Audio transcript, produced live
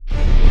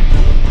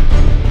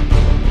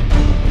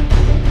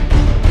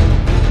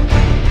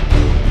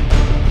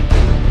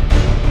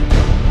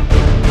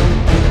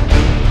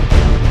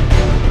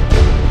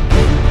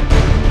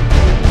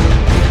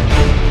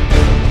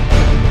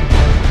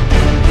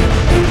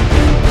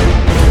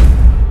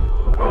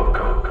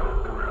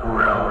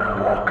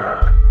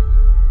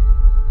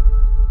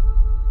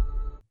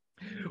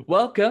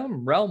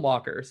Welcome, Realm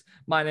Walkers.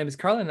 My name is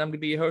Carlin, and I'm going to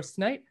be your host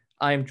tonight.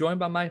 I am joined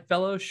by my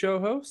fellow show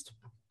host,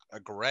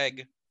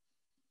 Greg.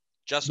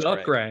 Just the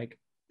Greg. Greg,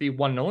 the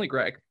one and only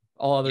Greg.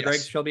 All other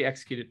Gregs shall be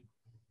executed.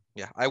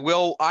 Yeah, I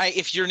will.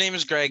 If your name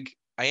is Greg,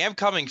 I am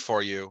coming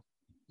for you.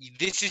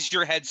 This is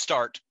your head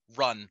start.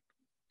 Run.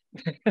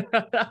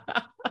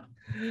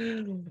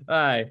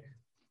 Hi.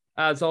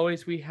 As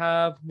always, we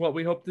have what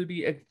we hope to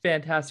be a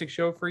fantastic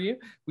show for you.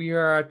 We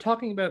are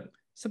talking about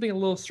something a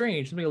little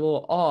strange, something a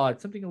little odd,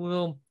 something a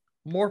little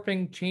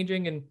morphing,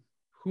 changing, and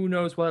who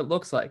knows what it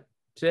looks like.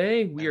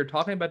 Today, we are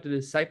talking about the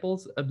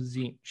Disciples of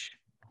Tzeentch.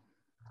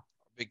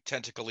 Big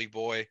tentacly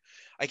boy.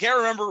 I can't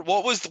remember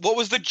what was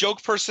the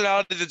joke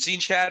personality that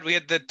Tzeentch had. We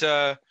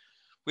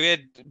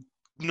had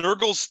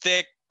Nurgle's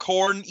thick,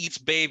 corn eats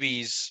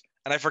babies,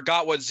 and I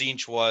forgot what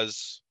Tzeentch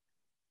was.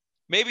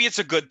 Maybe it's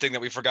a good thing that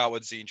we forgot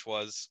what Tzeentch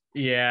was.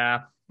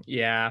 Yeah.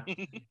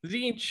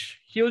 Tzeentch,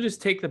 he'll just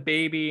take the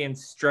baby and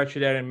stretch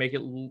it out and make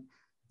it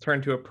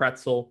turn to a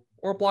pretzel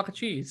or a block of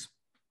cheese,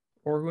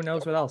 or who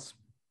knows what else.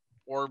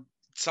 Or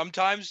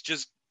sometimes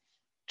just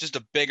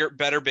a bigger,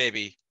 better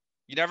baby.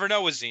 You never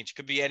know with Tzeentch.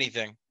 Could be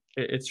anything.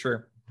 It's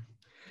true.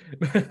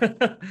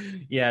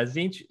 Yeah,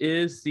 Tzeentch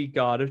is the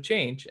god of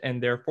change,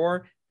 and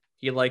therefore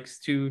he likes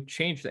to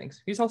change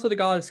things. He's also the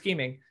god of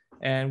scheming,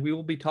 and we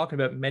will be talking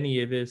about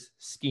many of his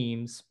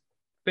schemes.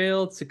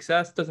 Failed,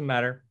 success, doesn't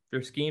matter.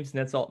 They're schemes,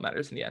 and that's all that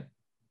matters in the end.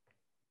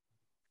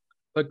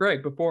 But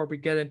Greg, before we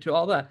get into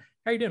all that,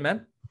 how you doing,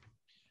 man?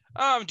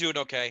 I'm doing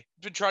okay.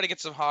 Been trying to get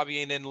some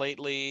hobbying in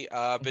lately.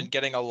 Been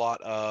getting a lot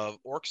of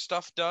orc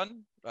stuff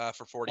done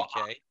for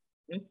 40K.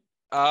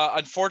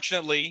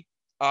 Unfortunately,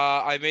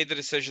 I made the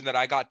decision that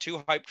I got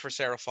too hyped for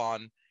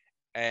Seraphon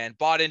and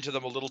bought into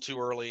them a little too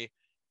early.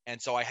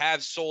 And so I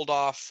have sold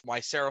off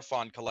my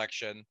Seraphon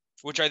collection,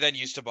 which I then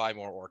used to buy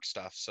more orc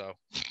stuff. So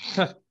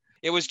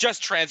it was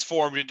just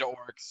transformed into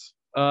orcs.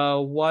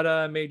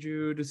 What made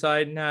you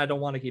decide, nah, I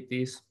don't want to keep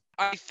these?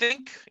 I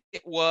think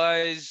it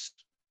was,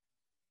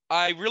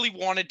 I really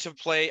wanted to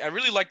play, I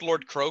really liked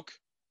Lord Croak.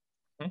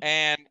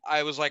 And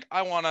I was like,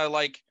 I want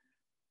to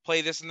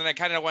play this. And then I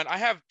kind of went, I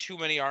have too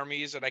many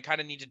armies and I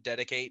kind of need to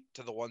dedicate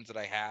to the ones that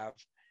I have.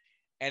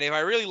 And if I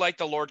really like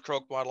the Lord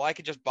Croak model, I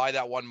could just buy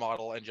that one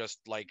model and just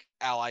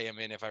ally him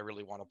in if I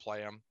really want to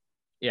play him.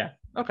 Yeah.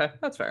 Okay.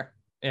 That's fair.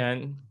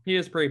 And he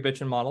is pretty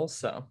bitchin' model,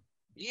 so.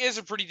 He is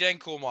a pretty dang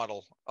cool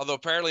model. Although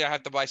apparently I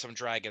have to buy some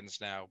dragons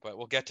now, but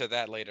we'll get to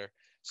that later.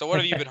 So what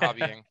have you been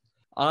hobbying?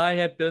 I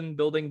have been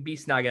building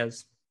Beast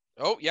Nagas.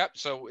 Oh, yep.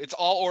 So it's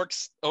all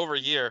orcs over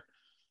here.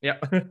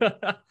 Yep.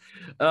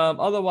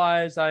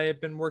 Otherwise, I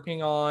have been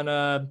working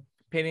on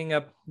painting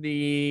up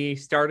the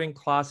starting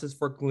classes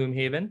for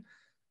Gloomhaven.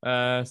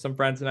 Some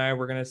friends and I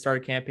were going to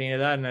start a campaign of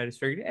that, and I just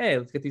figured, hey,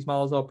 let's get these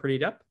models all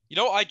prettied up. You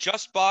know, I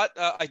just bought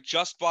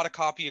a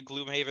copy of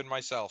Gloomhaven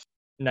myself.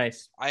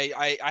 Nice.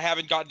 I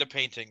haven't gotten to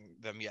painting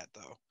them yet,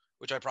 though,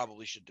 which I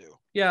probably should do.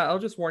 Yeah, I'll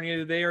just warn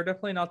you, they are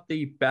definitely not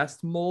the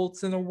best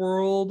molds in the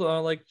world,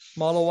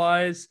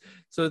 model-wise.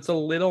 So it's a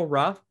little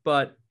rough,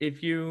 but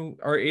if you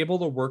are able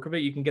to work with it,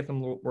 you can get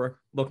them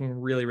looking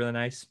really, really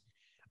nice.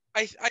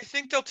 I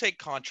think they'll take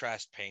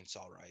contrast paints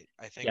all right.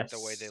 I think the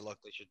way they look,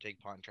 they should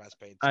take contrast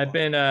paints. I've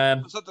been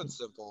something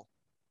simple.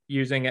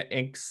 Using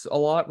inks a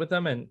lot with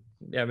them, and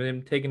yeah, I've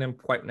been taking them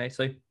quite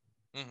nicely.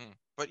 Mm-hmm.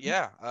 But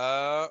yeah,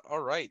 all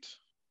right.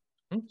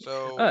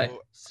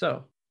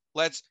 So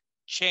let's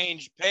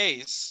change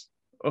pace.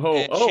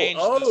 Change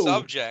the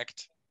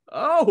subject.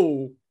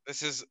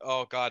 This is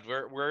god,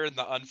 we're in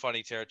the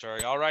unfunny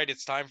territory. All right,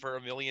 it's time for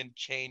a million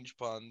change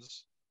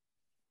puns.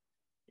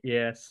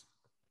 Yes.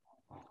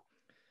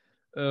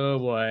 Oh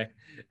boy.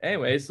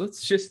 Anyways,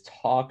 let's just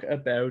talk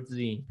about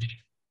Tzeentch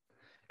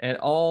and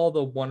all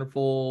the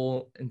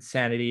wonderful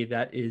insanity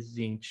that is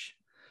Tzeentch.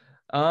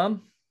 Well,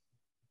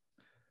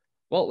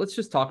 let's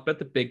just talk about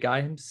the big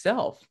guy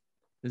himself,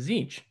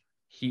 Tzeentch.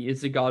 He is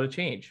the god of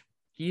change.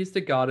 He is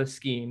the god of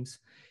schemes.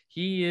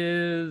 He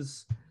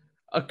is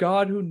a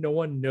god who no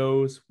one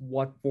knows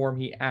what form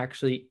he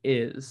actually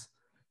is.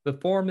 The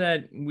form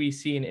that we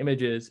see in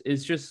images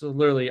is just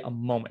literally a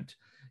moment.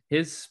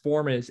 His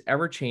form is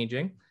ever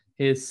changing.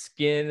 His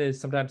skin is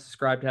sometimes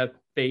described to have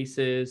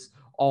faces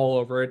all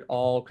over it,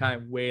 all kind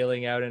of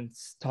wailing out and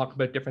talk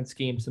about different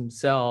schemes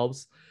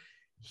themselves.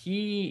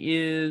 He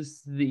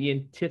is the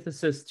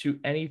antithesis to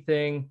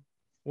anything,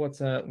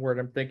 what's a word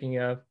I'm thinking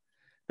of,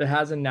 that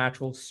has a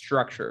natural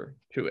structure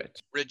to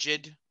it.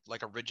 Rigid,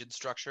 like a rigid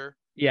structure?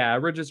 Yeah, a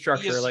rigid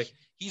structure.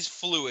 He's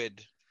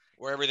fluid,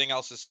 where everything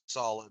else is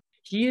solid.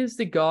 He is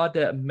the god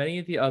that many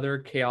of the other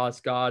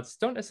chaos gods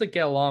don't necessarily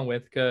get along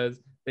with,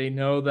 because they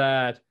know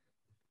that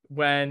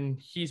when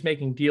he's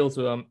making deals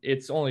with them,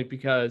 it's only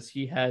because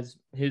he has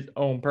his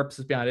own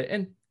purposes behind it,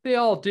 and they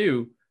all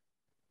do,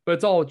 but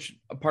it's all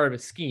a part of a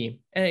scheme.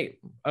 And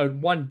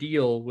one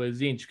deal with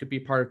Tzeentch could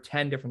be part of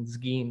 10 different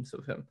schemes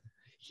of him.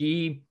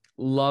 He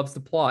loves to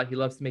plot. He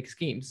loves to make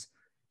schemes.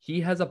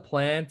 He has a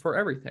plan for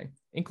everything,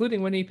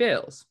 including when he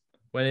fails,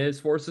 when his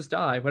forces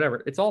die,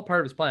 whatever. It's all part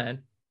of his plan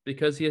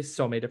because he has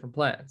so many different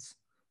plans.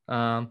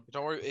 Don't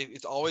worry,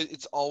 it's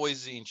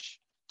always Tzeentch.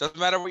 Doesn't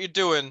matter what you're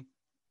doing.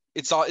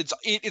 It's on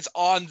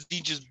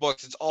Tzeentch's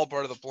books. It's all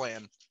part of the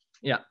plan.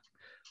 Yeah.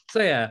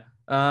 So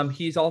yeah,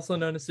 he's also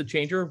known as the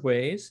Changer of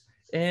Ways,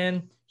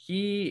 and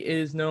he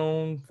is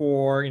known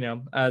for,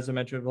 as I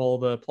mentioned, all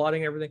the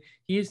plotting and everything.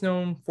 He's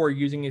known for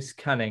using his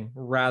cunning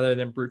rather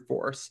than brute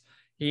force.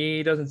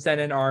 He doesn't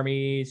send in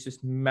armies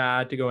just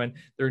mad to go in.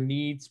 There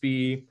needs to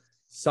be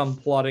some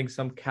plotting,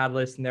 some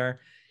catalyst in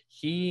there.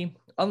 He,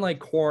 unlike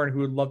Khorne, who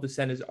would love to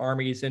send his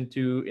armies in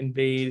to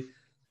invade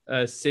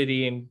a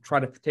city and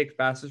try to take the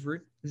fastest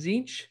route,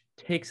 Tzeentch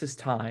takes his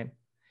time.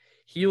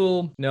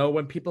 He'll know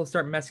when people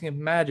start messing with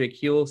magic,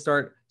 he'll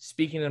start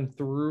speaking them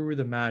through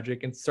the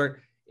magic and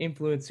start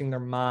influencing their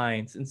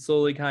minds and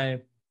slowly kind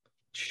of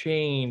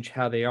change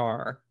how they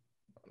are.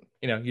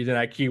 Using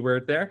that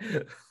keyword there.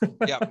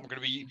 Yeah, we're going to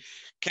be.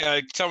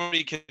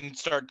 Somebody can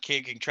start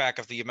keeping track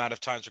of the amount of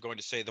times we're going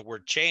to say the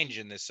word change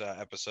in this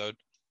episode.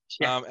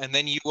 Yeah. And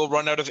then you will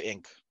run out of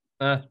ink.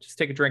 Just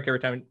take a drink every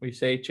time we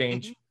say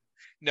change.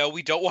 No,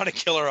 we don't want to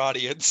kill our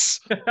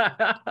audience.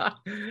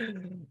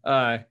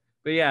 But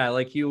yeah,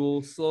 like he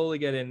will slowly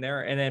get in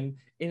there. And then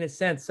in a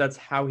sense, that's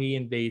how he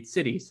invades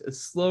cities. A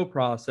slow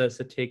process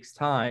that takes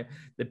time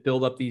that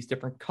build up these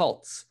different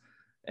cults.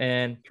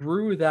 And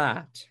through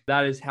that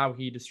is how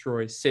he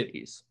destroys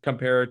cities.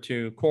 Compared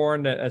to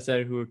Khorne, as I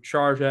said, who would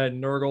charge at,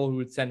 Nurgle, who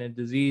would send in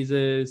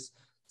diseases,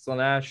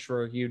 Slaanesh,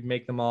 where he would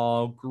make them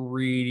all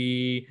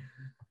greedy.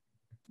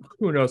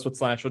 Who knows what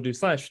Slaanesh will do?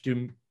 Slaanesh will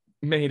do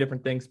many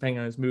different things depending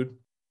on his mood.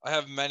 I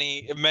have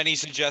many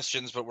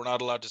suggestions, but we're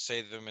not allowed to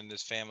say them in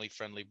this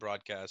family-friendly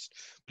broadcast.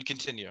 We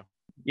continue.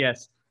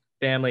 Yes,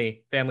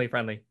 family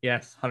friendly.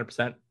 Yes,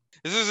 100%.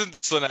 This isn't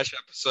Slaanesh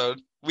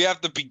episode. We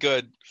have to be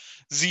good.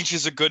 Tzeentch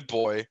is a good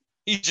boy.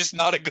 He's just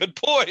not a good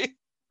boy.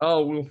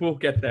 Oh, we'll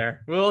get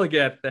there. We'll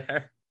get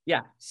there.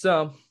 Yeah.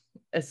 So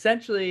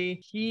essentially,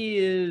 he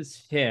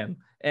is him,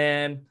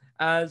 and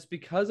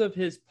because of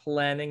his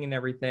planning and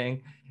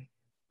everything,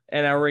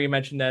 and I already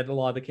mentioned that a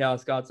lot of the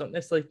Chaos Gods don't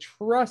necessarily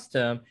trust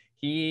him.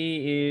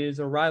 He is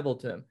a rival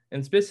to him.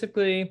 And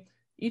specifically,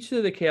 each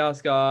of the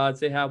Chaos Gods,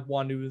 they have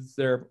one who's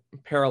their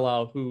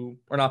parallel,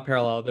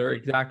 they're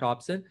exact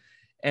opposite.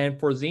 And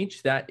for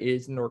Tzeentch, that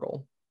is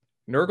Nurgle.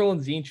 Nurgle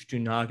and Tzeentch do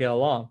not get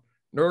along.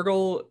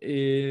 Nurgle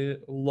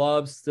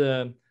loves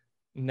the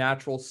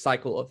natural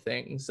cycle of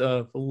things,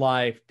 of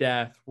life,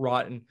 death,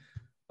 rotten,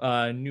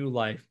 new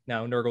life.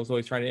 Now, Nurgle's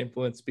always trying to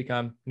influence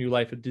become new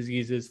life of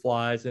diseases,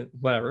 flies, and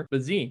whatever.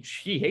 But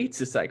Tzeentch, he hates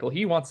the cycle.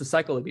 He wants the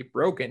cycle to be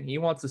broken. He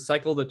wants the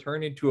cycle to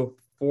turn into a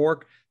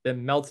fork that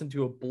melts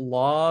into a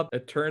blob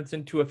that turns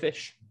into a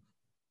fish.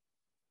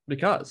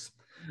 Because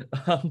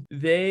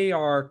they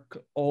are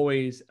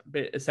always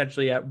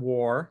essentially at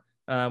war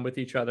with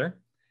each other.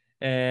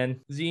 And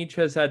Tzeentch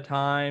has had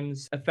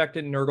times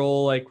affected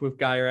Nurgle, like with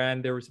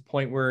Ghyran. There was a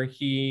point where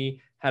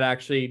he had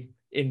actually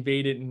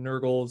invaded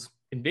Nurgle's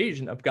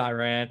invasion of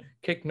Ghyran,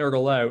 kicked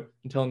Nurgle out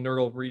until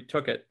Nurgle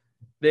retook it.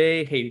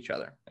 They hate each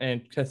other,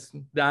 and just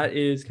that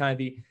is kind of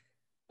the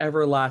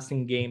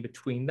everlasting game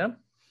between them.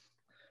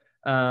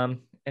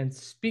 And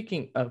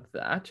speaking of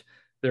that,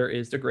 there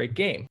is the Great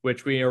Game,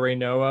 which we already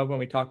know of when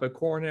we talk about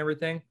Khorne and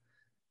everything.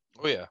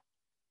 Oh yeah,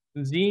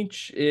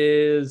 Tzeentch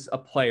is a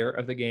player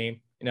of the game.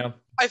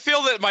 I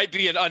feel that might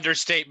be an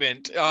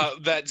understatement.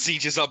 That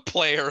Tzeentch is a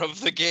player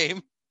of the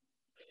game.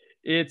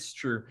 It's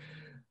true.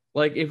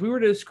 Like, if we were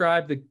to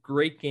describe the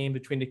Great Game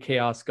between the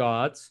Chaos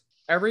Gods,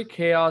 every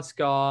Chaos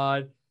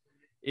God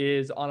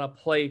is on a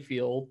play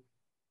field,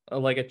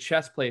 like a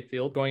chess play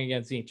field, going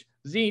against Tzeentch.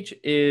 Tzeentch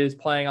is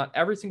playing on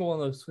every single one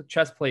of those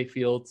chess play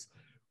fields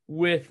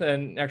with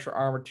an extra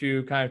arm or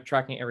two, kind of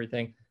tracking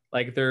everything.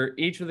 Like,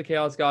 each of the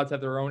Chaos Gods have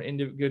their own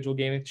individual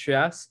game of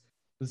chess.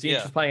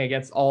 Tzeentch is playing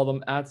against all of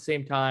them at the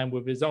same time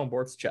with his own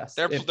board's chess.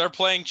 They're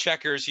playing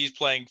checkers. He's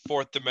playing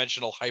fourth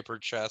dimensional hyper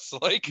chess.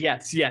 Like,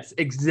 yes,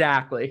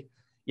 exactly.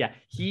 Yeah,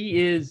 he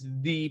is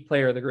the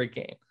player of the Great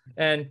Game.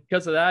 And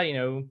because of that,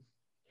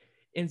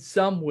 in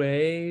some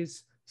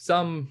ways,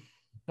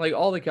 like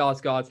all the Chaos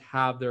Gods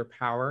have their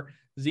power.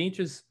 Tzeentch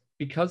is,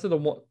 because of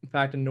the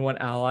fact that no one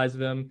allies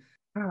with him,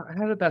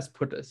 how to best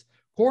put this?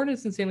 Khorne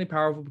is insanely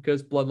powerful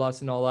because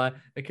bloodlust and all that.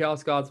 The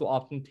Chaos Gods will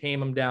often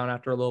tame him down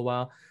after a little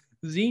while.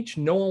 Tzeentch,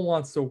 no one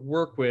wants to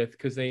work with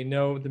because they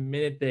know the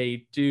minute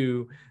they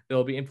do,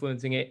 they'll be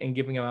influencing it and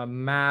giving him a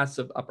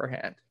massive upper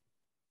hand.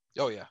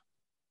 Oh, yeah.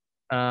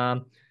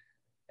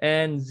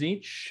 And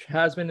Tzeentch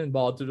has been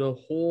involved with a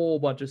whole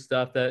bunch of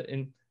stuff that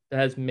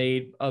has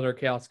made other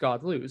Chaos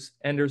Gods lose.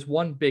 And there's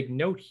one big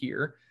note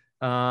here.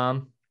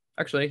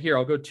 Actually, here,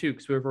 I'll go two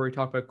because we've already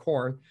talked about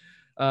Khorne.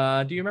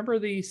 Do you remember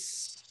the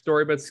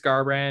story about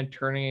Skarbrand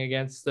turning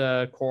against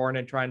Khorne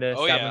and trying to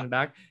stab him in the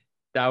back?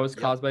 That was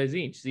caused by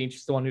Tzeentch. Tzeentch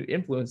is the one who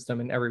influenced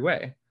him in every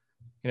way.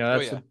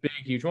 That's a big,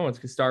 huge moment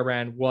because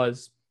Skarbrand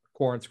was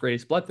Khorne's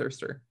greatest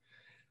bloodthirster.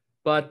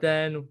 But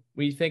then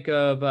we think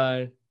of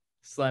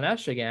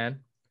Slaanesh again.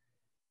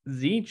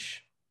 Tzeentch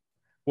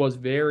was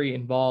very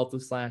involved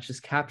with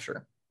Slaanesh's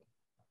capture.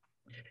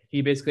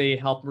 He basically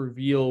helped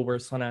reveal where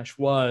Slaanesh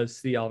was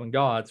to the elven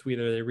gods,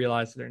 whether they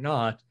realized it or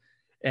not,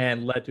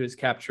 and led to his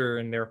capture.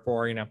 And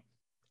therefore, in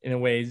a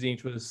way,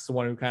 Tzeentch was the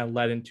one who kind of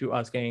led into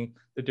us getting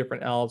the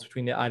different elves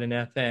between the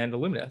Idoneth and the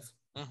Lumineth.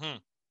 Mm-hmm.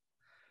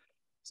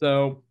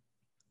 So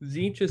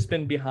Tzeentch has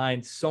been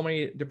behind so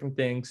many different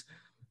things.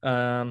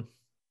 In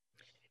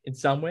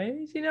some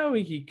ways,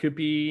 he could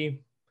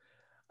be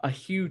a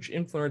huge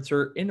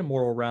influencer in the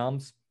mortal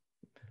realms,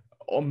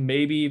 or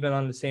maybe even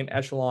on the same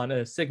echelon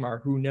as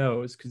Sigmar. Who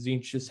knows? Because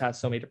Tzeentch just has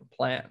so many different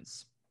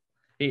plans.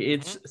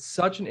 It's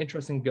such an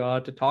interesting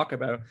god to talk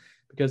about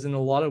because in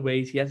a lot of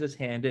ways he has his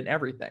hand in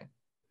everything.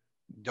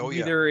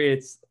 Either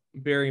it's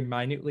very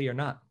minutely or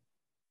not.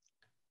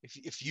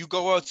 If you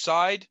go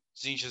outside,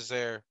 Tzeentch is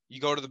there.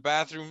 You go to the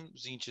bathroom,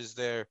 Tzeentch is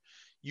there.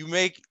 You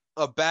make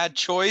a bad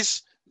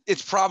choice,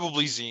 it's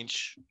probably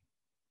Tzeentch.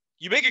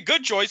 You make a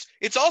good choice,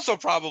 it's also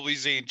probably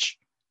Tzeentch.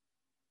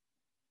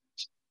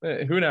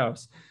 Who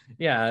knows?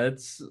 Yeah,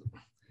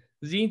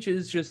 Tzeentch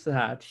is just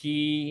that.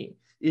 He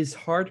is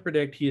hard to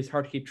predict. He is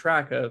hard to keep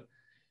track of.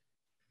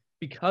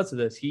 Because of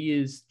this, he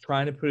is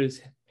trying to put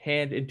his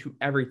hand into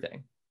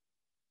everything.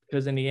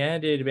 Because in the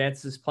end, it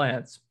advances his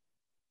plans,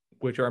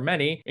 which are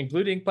many,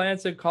 including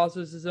plans that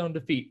causes his own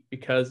defeat,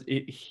 because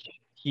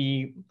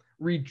he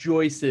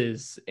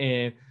rejoices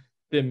in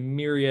the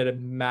myriad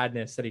of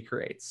madness that he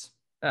creates.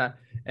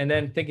 And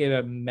then thinking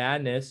about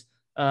madness,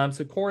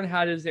 so Khorne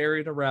had his area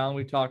of the realm.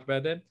 We talked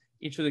about it.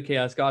 Each of the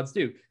Chaos Gods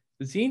do.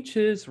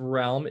 Tzeentch's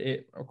realm,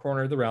 a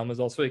corner of the realm, is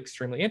also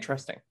extremely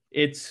interesting.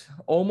 It's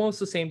almost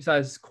the same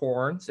size as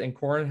Khorne's, and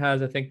Khorne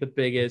has, I think, the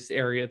biggest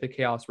area of the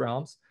Chaos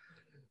Realms.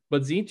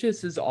 But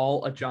Tzeentch's is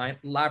all a giant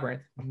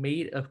labyrinth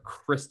made of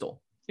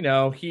crystal.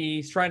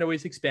 He's trying to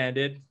always expand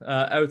it.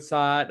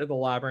 Outside of the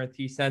labyrinth,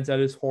 he sends out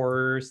his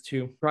horrors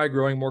to try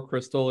growing more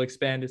crystal,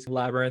 expand his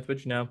labyrinth,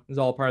 which, is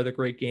all part of the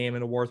great game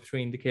and the wars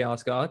between the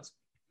Chaos Gods.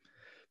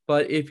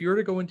 But if you were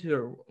to go into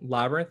the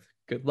labyrinth,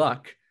 good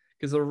luck,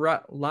 because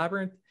the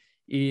labyrinth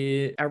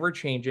is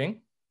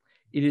ever-changing.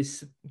 It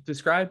is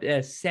described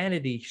as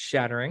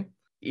sanity-shattering.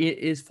 It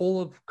is full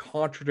of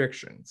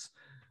contradictions.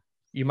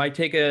 You might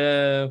take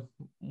a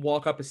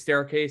walk up a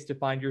staircase to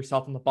find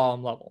yourself on the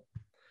bottom level.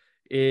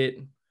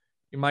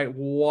 You might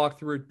walk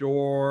through a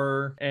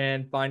door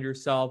and find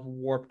yourself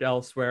warped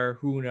elsewhere.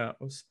 Who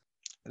knows?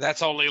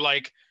 That's only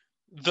like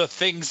the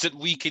things that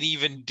we can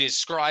even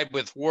describe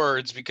with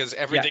words, because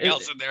everything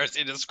else in there is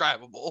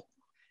indescribable.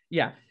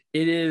 Yeah,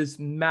 it is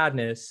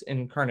madness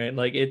incarnate.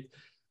 Like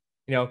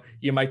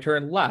you might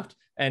turn left,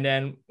 and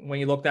then when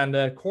you look down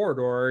the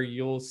corridor,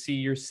 you'll see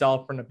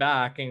yourself from the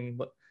back,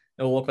 and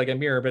it'll look like a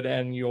mirror, but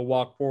then you'll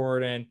walk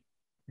forward and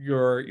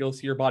you'll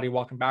see your body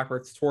walking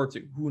backwards towards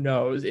you. Who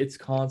knows? It's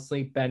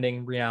constantly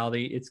bending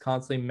reality. It's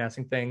constantly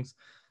messing things.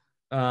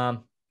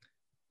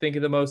 Think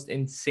of the most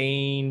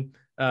insane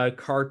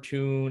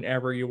cartoon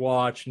ever you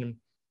watch and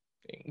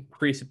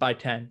increase it by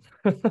 10.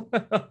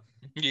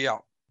 Yeah.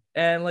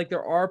 And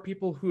there are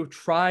people who have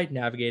tried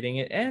navigating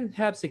it and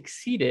have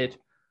succeeded,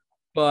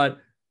 but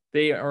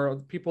they are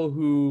people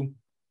who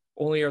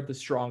only are the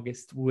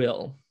strongest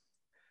will.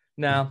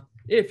 Now,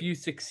 if you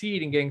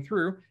succeed in getting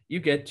through, you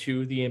get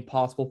to the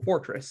Impossible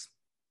Fortress,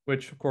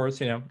 which, of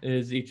course,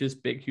 is Tzeentch's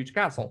big, huge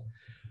castle.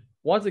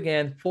 Once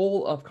again,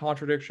 full of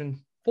contradiction,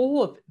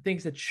 full of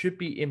things that should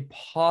be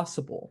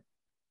impossible.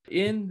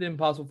 In the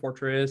Impossible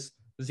Fortress,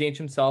 Tzeentch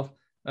himself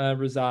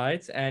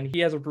resides, and he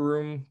has a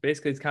room.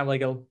 Basically, it's kind of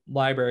like a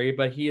library,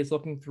 but he is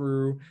looking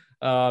through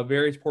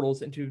various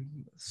portals into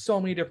so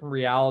many different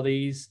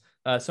realities,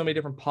 so many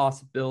different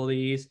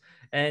possibilities,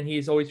 and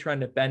he's always trying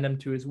to bend them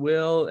to his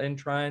will and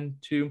trying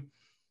to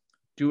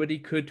do what he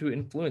could to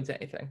influence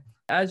anything.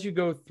 As you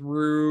go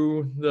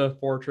through the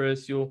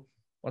fortress, you'll,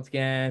 once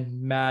again,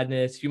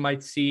 madness. You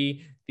might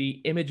see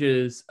the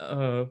images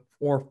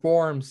or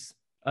forms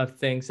of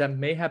things that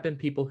may have been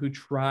people who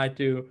tried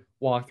to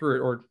walk through it,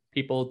 or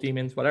people,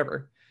 demons,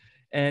 whatever.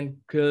 And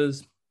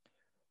because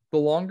the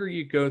longer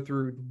you go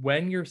through,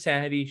 when your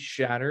sanity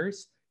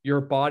shatters,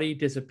 your body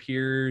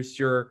disappears,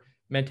 your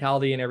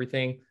mentality and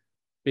everything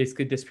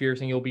basically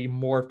disappears, and you'll be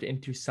morphed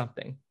into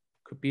something.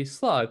 Could be a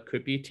slug,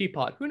 could be a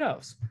teapot, who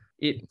knows?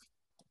 It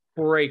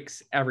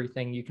breaks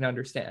everything you can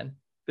understand.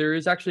 There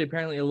is actually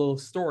apparently a little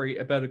story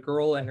about a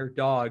girl and her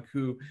dog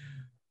who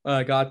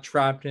got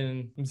trapped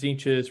in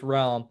Tzeentch's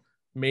realm,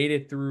 made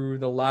it through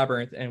the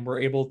labyrinth, and were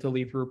able to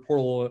leave through a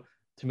portal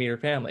to meet her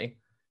family.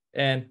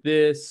 And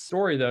this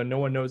story, though, no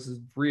one knows is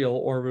real,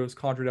 or if it was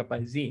conjured up by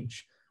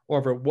Tzeentch, or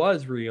if it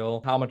was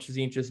real, how much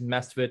Tzeentch just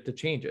messed with it to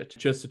change it,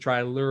 just to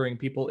try luring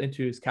people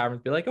into his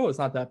caverns, be like, oh, it's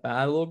not that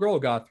bad, a little girl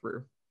got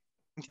through.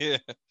 Yeah,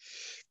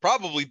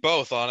 probably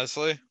both,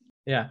 honestly.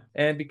 Yeah,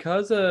 and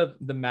because of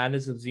the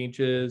madness of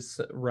Tzeentch's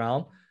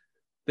realm,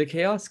 the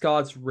Chaos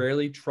Gods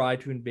rarely try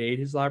to invade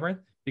his labyrinth,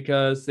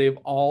 because they've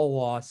all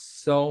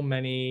lost so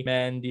many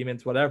men,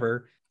 demons,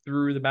 whatever,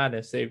 through the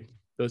madness.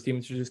 Those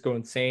demons will just go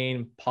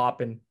insane, pop,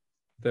 and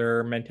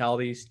their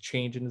mentalities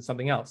change into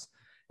something else.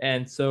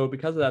 And so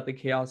because of that, the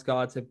Chaos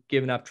Gods have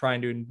given up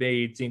trying to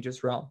invade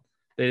Tzeentch's realm.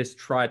 They just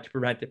try to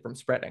prevent it from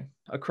spreading.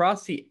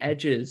 Across the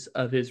edges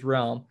of his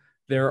realm,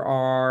 there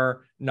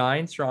are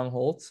 9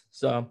 strongholds.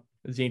 So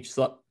Tzeentch's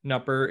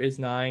number is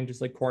 9, just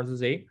like Khorne's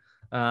is 8.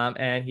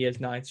 And he has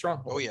 9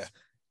 strongholds. Oh, yeah.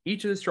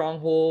 Each of the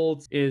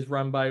strongholds is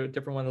run by a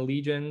different one of the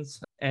legions,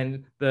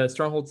 and the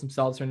strongholds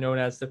themselves are known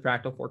as the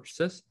fractal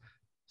fortresses.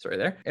 Sorry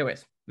there.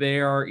 Anyways, they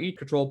are each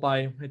controlled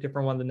by a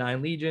different one of the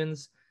 9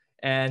 legions,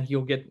 and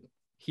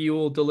he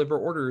will deliver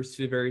orders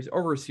to the various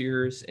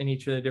overseers in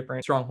each of the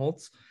different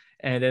strongholds,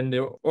 and then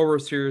the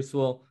overseers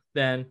will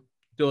then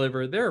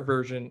deliver their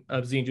version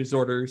of Tzeentch's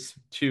orders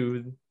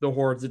to the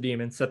hordes of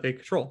demons that they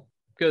control.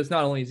 Because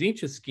not only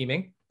Tzeentch is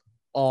scheming,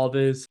 all of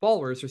his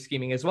followers are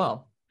scheming as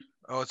well.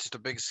 Oh, it's just a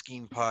big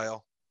scheme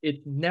pile.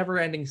 It's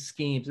never-ending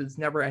schemes. It's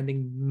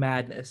never-ending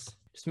madness.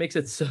 Just makes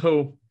it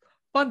so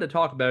fun to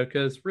talk about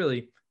because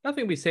really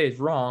nothing we say is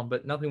wrong,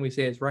 but nothing we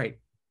say is right.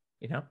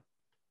 You know?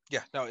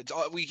 Yeah, no, it's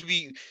all we can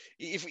be.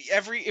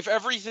 If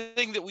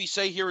everything that we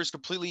say here is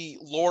completely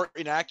lore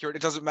inaccurate,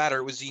 it doesn't matter.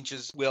 It was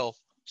Tzeentch's will.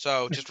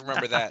 So just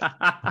remember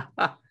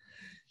that.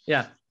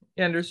 Yeah,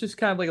 and there's just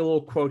kind of like a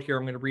little quote here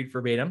I'm going to read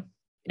verbatim.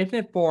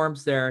 Infinite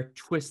forms there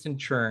twist and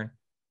churn,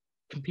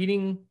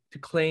 competing to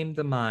claim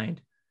the mind.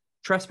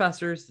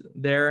 Trespassers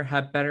there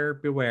had better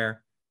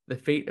beware. The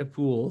fate of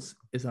fools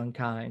is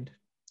unkind.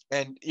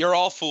 And you're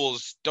all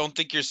fools. Don't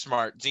think you're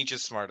smart. Tzeentch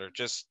is smarter.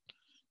 Just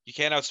you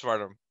can't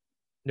outsmart him.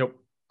 Nope.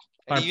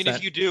 100%. And even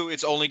if you do,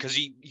 it's only because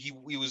he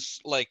was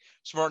like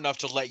smart enough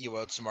to let you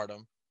outsmart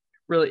him.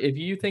 Really, if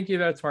you think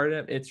you've outsmarted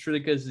him, it's truly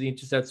because Tzeentch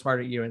just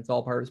outsmarted you, and it's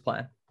all part of his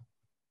plan.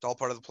 It's all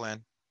part of the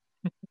plan.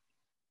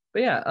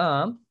 But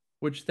yeah,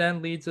 which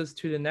then leads us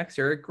to the next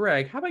area.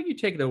 Greg, how about you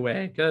take it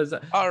away? Because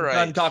all right,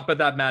 I'm talking about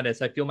that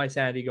madness. I feel my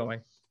sanity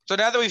going. So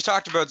now that we've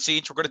talked about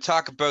Tzeentch, we're going to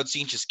talk about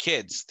Tzeentch's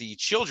kids, the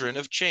children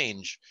of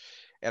change.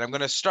 And I'm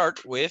going to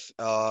start with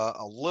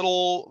a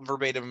little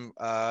verbatim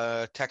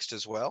text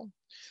as well.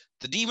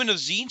 The demon of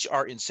Tzeentch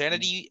are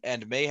insanity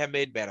and mayhem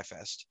made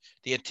manifest,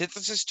 the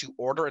antithesis to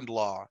order and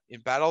law.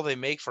 In battle, they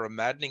make for a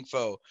maddening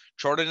foe,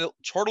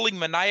 chortling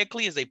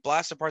maniacally as they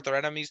blast apart their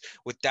enemies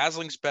with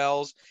dazzling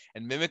spells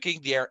and mimicking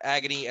their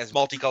agony as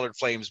multicolored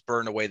flames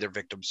burn away their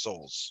victims'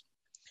 souls.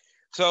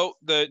 So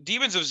the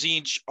demons of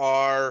Tzeentch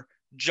are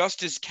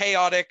just as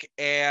chaotic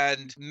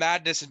and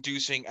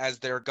madness-inducing as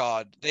their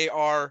god. They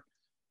are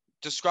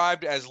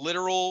described as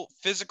literal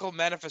physical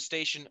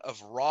manifestation of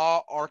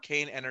raw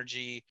arcane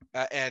energy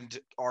and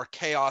are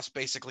chaos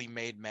basically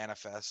made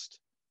manifest.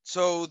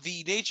 So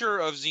the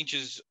nature of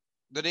Tzeentch's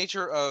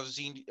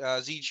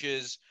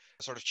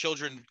sort of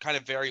children kind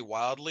of vary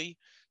wildly.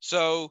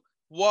 So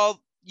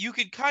while you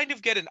could kind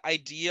of get an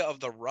idea of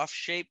the rough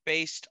shape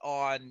based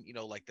on,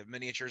 like the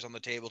miniatures on the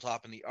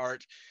tabletop and the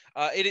art,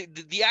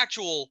 the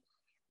actual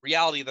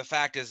reality of the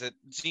fact is that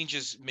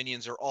Tzeentch's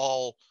minions are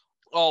all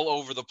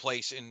over the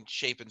place in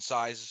shape and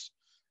size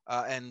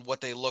and what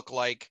they look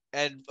like.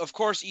 And of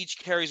course, each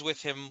carries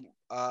with them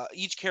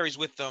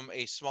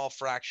a small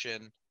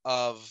fraction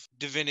of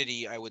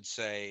divinity, I would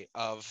say,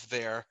 of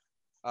their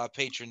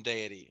patron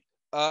deity.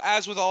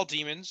 As with all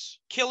demons,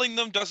 killing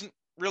them doesn't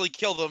really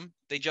kill them.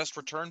 They just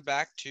return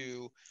back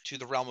to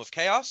the realm of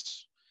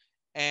chaos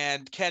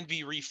and can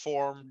be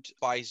reformed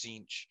by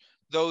Tzeentch.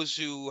 Those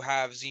who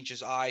have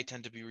Tzeentch's eye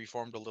tend to be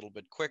reformed a little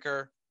bit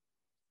quicker.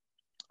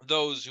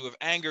 Those who have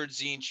angered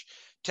Tzeentch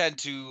tend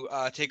to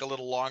take a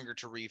little longer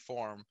to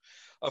reform.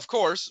 Of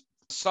course,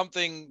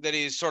 something that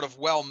is sort of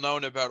well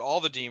known about all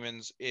the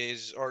demons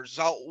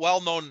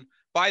well known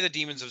by the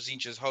demons of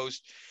Tzeentch's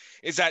host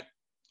is that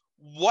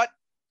what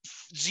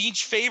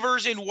Tzeentch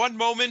favors in one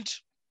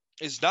moment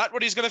is not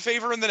what he's going to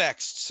favor in the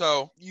next.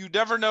 So you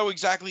never know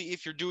exactly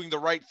if you're doing the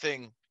right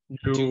thing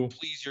to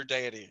please your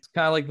deity. It's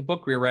kind of like the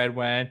book we read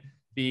when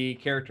the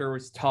character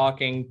was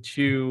talking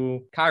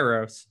to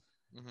Kairos.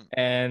 Mm-hmm.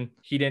 And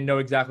he didn't know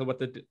exactly what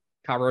the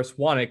Kairos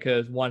wanted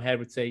because one head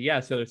would say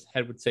yes, the other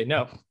head would say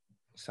no.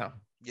 So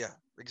yeah,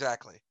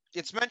 exactly.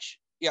 It's mentioned.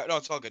 Yeah, no,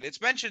 it's all good.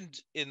 It's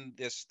mentioned in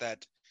this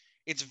that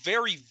it's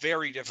very,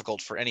 very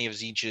difficult for any of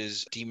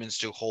Tzeentch's demons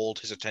to hold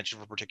his attention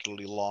for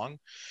particularly long.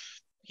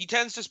 He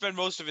tends to spend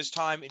most of his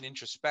time in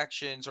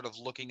introspection, sort of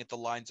looking at the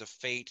lines of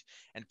fate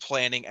and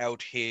planning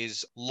out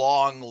his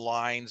long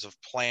lines of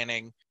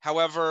planning.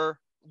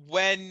 However,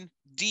 when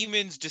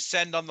demons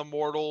descend on the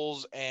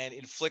mortals and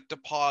inflict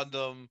upon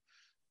them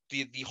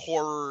the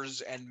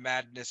horrors and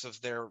madness of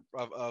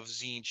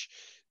Tzeentch,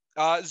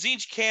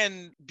 Tzeentch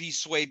can be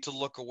swayed to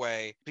look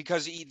away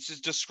because it's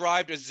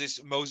described as this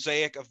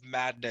mosaic of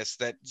madness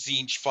that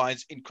Tzeentch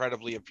finds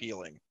incredibly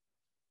appealing.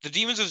 The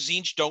demons of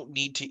Tzeentch don't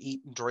need to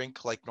eat and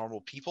drink like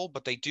normal people,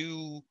 but they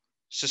do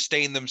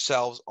sustain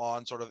themselves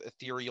on sort of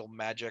ethereal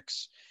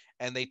magics,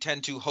 and they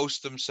tend to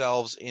host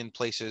themselves in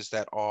places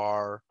that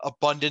are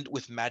abundant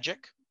with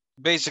magic.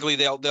 Basically,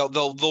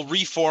 they'll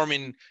reform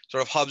in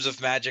sort of hubs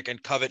of magic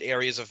and covet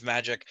areas of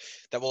magic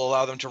that will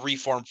allow them to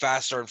reform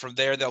faster, and from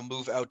there they'll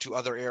move out to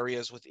other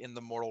areas within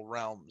the mortal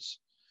realms.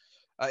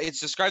 It's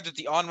described that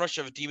the onrush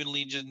of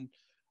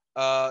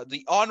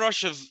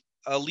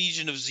a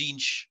legion of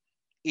Tzeentch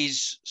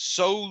is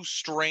so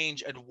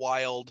strange and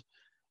wild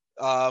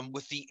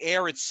with the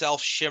air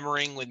itself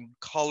shimmering with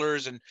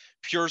colors and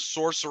pure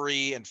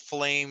sorcery and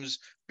flames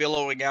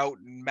billowing out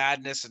and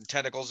madness and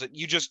tentacles that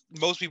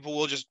most people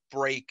will just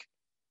break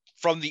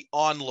from the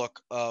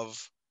onlook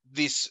of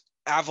this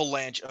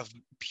avalanche of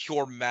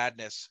pure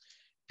madness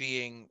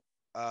being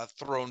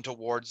thrown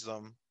towards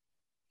them.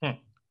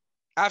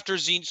 After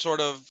Tzeentch sort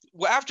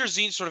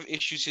of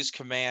issues his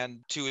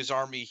command to his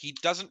army, he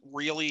doesn't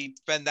really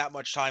spend that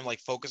much time like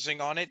focusing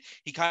on it.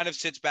 He kind of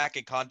sits back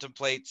and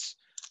contemplates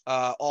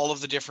all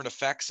of the different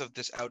effects of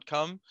this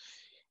outcome,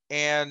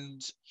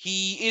 and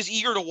he is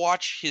eager to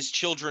watch his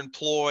children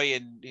ploy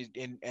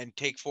and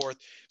take forth,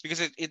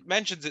 because it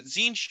mentions that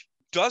Tzeentch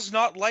does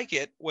not like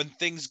it when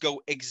things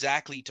go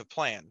exactly to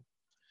plan.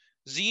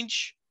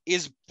 Tzeentch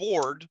is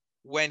bored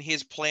when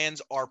his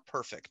plans are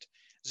perfect.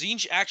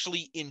 Tzeentch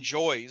actually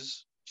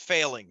enjoys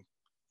failing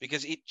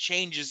because it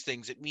changes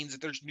things. It means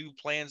that there's new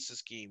plans to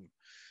scheme.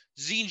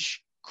 Tzeentch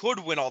could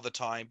win all the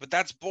time, but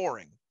that's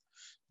boring.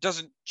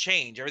 Doesn't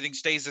change. Everything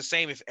stays the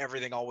same if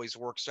everything always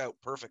works out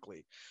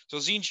perfectly. So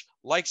Tzeentch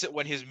likes it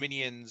when his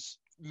minions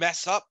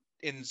mess up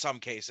in some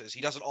cases.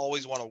 He doesn't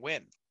always want to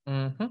win.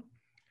 Mm-hmm.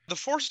 The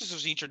forces of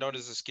Tzeentch are known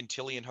as the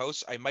Scintillian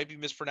hosts. I might be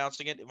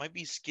mispronouncing it. It might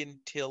be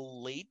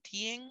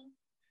scintillating.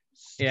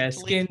 Yeah,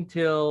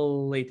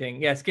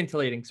 scintillating. Yeah,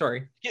 scintillating.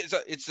 Sorry.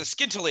 It's the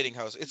scintillating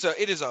host.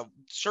 It is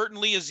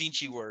certainly a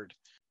Tzeentchy word.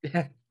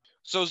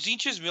 So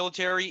Tzeentch's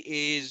military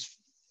is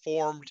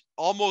formed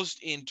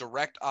almost in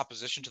direct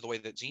opposition to the way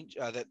that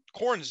that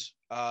Khorne's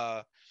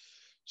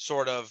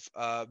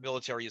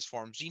military is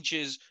formed.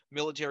 Tzeentch's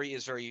military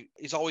is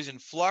always in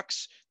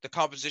flux. The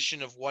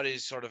composition of what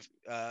is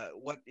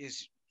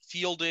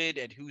fielded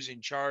and who's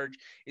in charge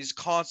is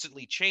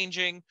constantly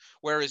changing,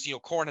 whereas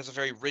Khorne has a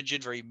very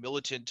rigid, very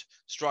militant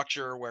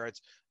structure where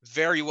it's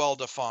very well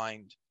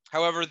defined.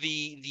 However,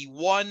 the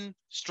one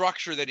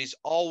structure that is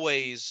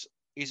always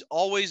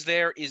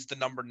there is the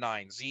number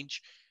 9.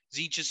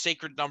 Tzeentch's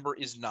sacred number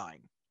is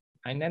 9.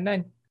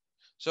 999.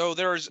 So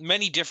there's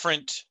many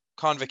different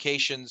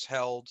convocations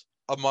held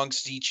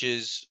amongst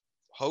Tzeentch's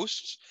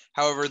hosts.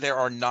 However, there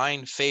are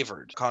 9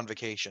 favored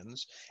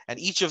convocations, and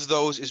each of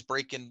those is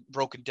broken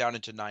down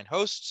into 9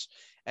 hosts,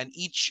 and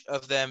each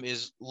of them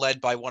is led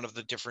by one of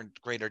the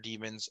different greater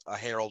demons, a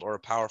herald or a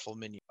powerful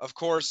minion. Of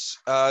course,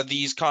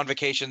 these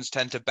convocations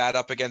tend to bat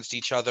up against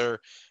each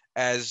other,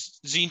 as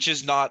Tzeentch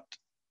is not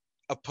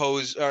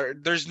opposed, or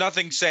there's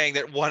nothing saying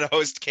that one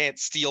host can't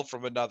steal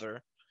from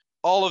another.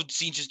 All of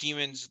Tzeentch's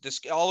demons,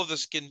 all of the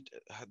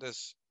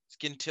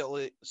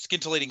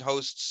scintillating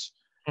hosts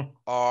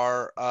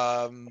are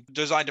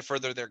designed to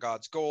further their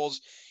god's goals,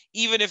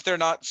 even if they're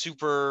not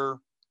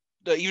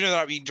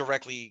being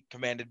directly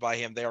commanded by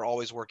him. They are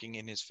always working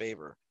in his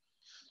favor.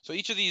 So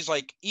each of these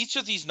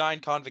 9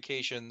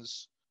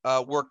 convocations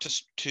work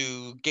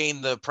to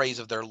gain the praise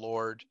of their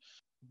lord.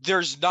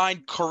 There's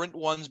 9 current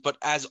ones, but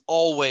as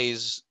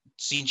always,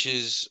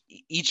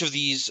 each of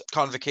these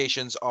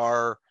convocations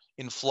are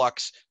in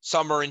flux.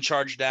 Some are in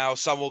charge now,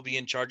 some will be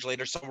in charge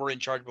later, some were in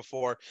charge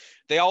before.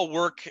 They all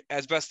work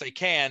as best they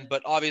can,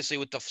 but obviously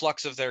with the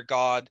flux of their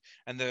god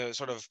and the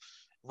sort of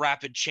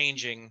rapid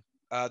changing,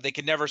 they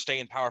can never stay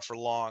in power for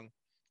long.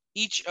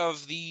 Each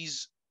of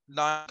these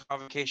 9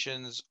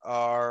 convocations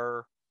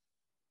are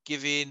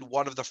given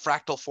one of the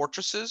fractal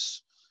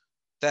fortresses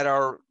that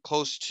are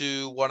close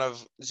to one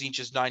of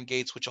Tzeentch's 9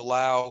 gates, which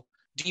allow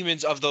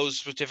demons of those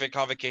specific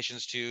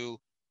convocations to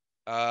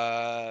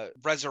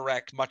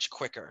resurrect much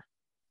quicker.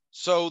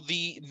 So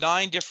the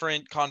 9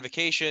 different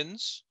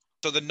convocations,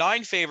 so the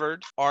 9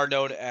 favored are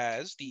known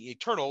as the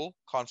Eternal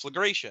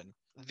Conflagration.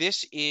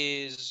 This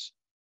is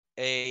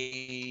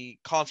a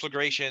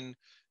conflagration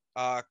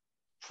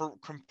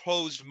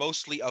composed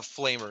mostly of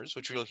flamers,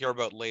 which we'll hear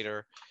about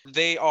later.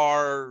 They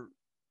are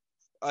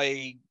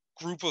a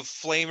group of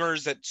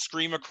flamers that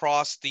scream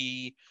across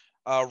the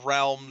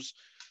realms,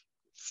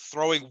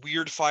 throwing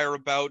weird fire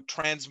about,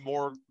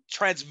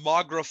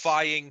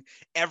 transmogrifying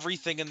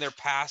everything in their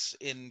paths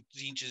in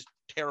Tzeentch's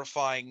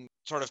terrifying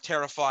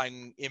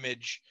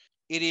image.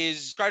 It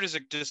is described as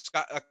a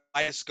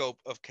kaleidoscope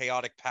of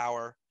chaotic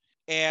power,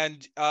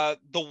 and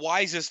the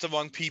wisest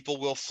among people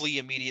will flee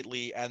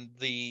immediately, and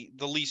the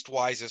least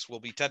wisest will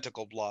be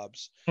tentacle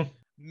blobs.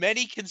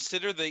 Many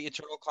consider the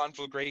Eternal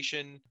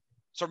Conflagration,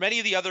 so many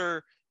of the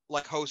other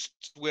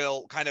hosts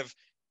will kind of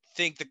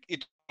think that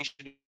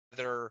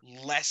they're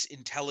less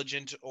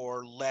intelligent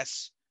or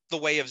less the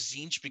way of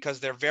Tzeentch, because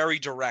they're very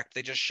direct.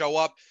 They just show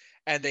up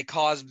and they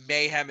cause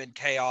mayhem and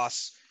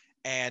chaos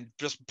and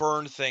just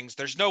burn things.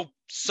 There's no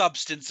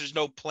substance, there's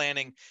no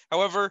planning.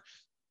 However,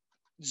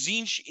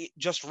 Tzeentch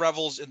just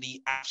revels in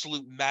the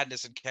absolute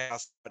madness and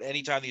chaos at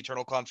any time the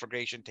Eternal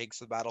Conflagration takes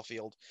the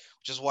battlefield,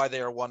 which is why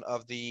they are one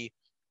of the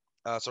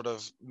sort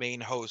of main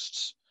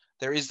hosts.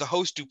 There is the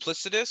host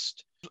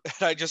Duplicitist,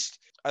 and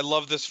I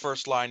love this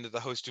first line that the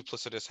host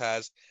Duplicitous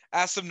has.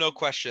 Ask them no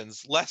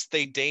questions, lest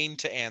they deign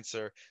to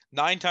answer.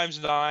 9 times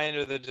 9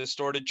 are the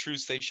distorted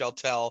truths they shall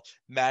tell.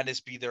 Madness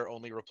be their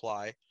only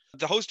reply.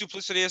 The host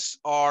duplicitous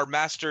are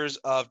masters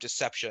of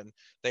deception.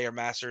 They are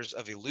masters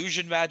of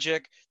illusion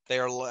magic. They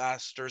are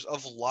masters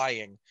of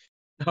lying.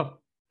 Oh,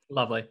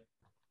 lovely.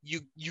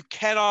 You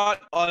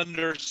cannot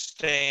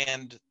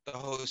understand the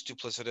host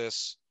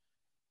duplicitous.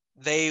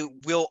 They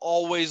will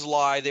always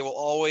lie. They will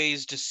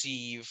always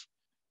deceive.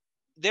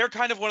 They're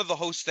kind of one of the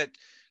hosts that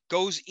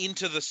goes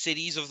into the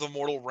cities of the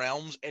mortal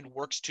realms and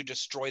works to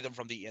destroy them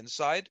from the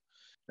inside.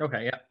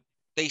 Okay, yeah.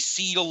 They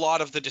seed a lot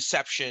of the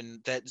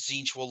deception that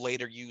Tzeentch will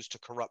later use to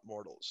corrupt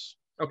mortals.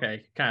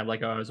 Okay, kind of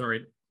like I was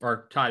already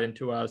or tied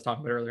into what I was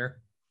talking about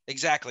earlier.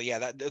 Exactly, yeah.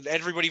 That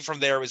everybody from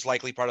there is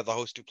likely part of the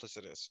host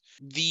duplicitous.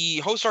 The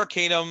host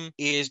arcanum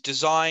is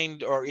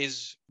designed, or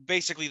is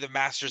basically the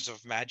masters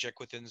of magic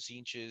within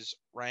Tzeentch's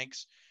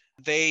ranks.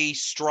 They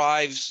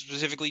strive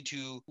specifically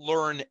to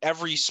learn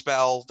every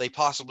spell they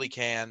possibly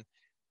can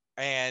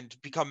and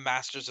become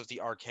masters of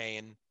the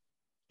arcane.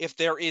 If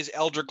there is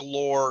Eldritch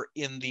lore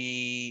in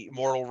the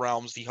mortal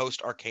realms, the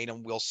host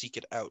arcanum will seek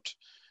it out.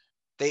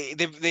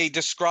 They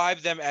describe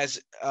them as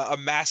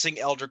amassing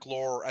Eldritch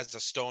lore as a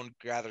stone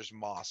gathers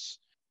moss.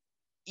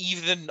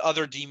 Even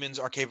other demons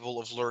are capable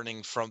of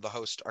learning from the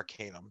host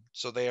arcanum,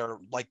 so they are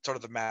like sort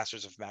of the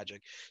masters of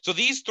magic. So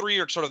these three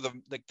are sort of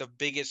the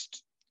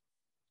biggest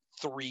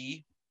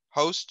three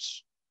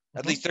hosts.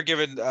 At least they're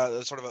given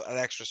sort of an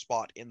extra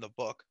spot in the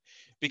book,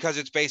 because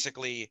it's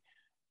basically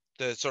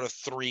the sort of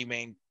three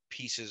main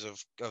pieces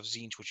of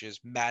Tzeentch, which is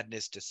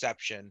madness,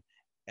 deception,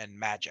 and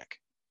magic.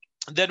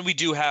 And then we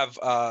do have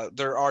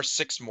there are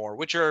 6 more,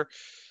 which are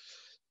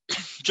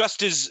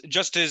just as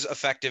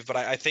effective, but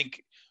I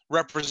think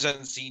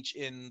represent Tzeentch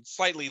in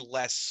slightly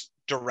less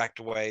direct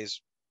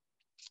ways.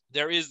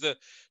 There is the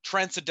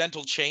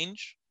transcendental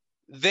change.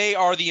 They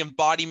are the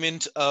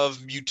embodiment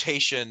of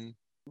mutation.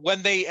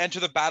 When they enter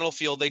the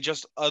battlefield, they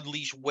just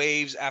unleash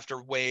waves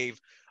after wave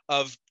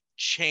of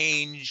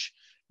change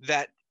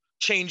that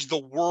change the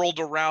world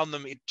around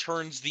them. It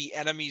turns the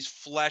enemy's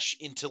flesh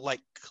into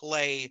like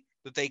clay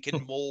that they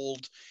can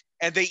mold,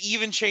 and they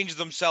even change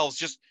themselves.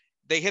 Just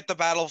they hit the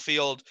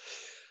battlefield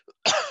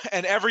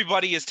and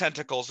everybody is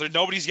tentacles.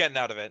 Nobody's getting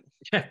out of it.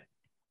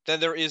 Then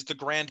there is the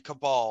Grand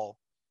Cabal.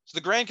 So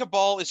the Grand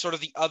Cabal is sort of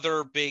the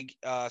other big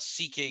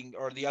seeking,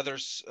 or the other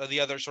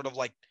sort of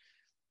like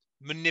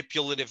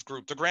manipulative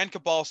group. The Grand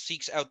Cabal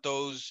seeks out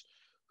those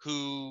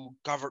who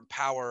govern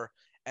power,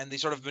 and they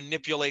sort of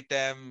manipulate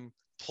them,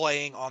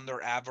 playing on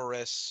their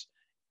avarice,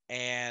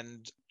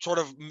 and sort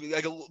of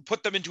like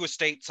put them into a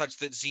state such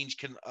that Tzeentch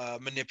can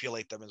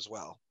manipulate them as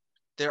well.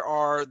 There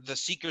are the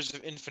Seekers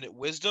of Infinite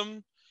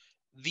Wisdom.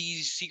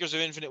 These Seekers of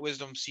Infinite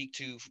Wisdom seek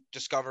to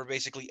discover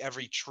basically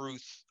every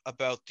truth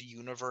about the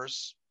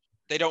universe.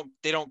 They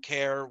don't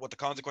care what the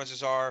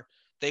consequences are.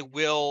 They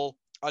will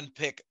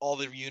unpick all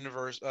the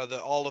universe,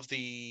 all of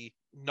the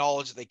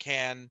knowledge that they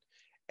can.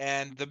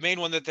 And the main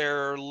one that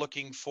they're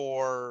looking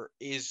for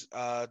is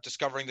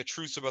discovering the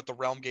truths about the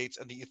realm gates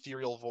and the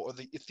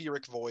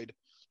etheric void.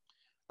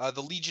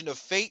 The Legion of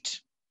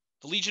Fate.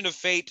 The Legion of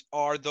Fate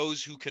are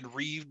those who can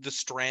read the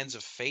strands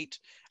of fate,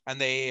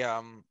 and they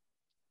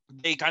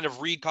kind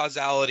of read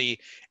causality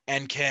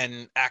and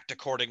can act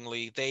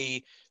accordingly.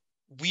 They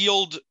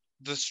wield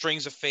the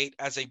strings of fate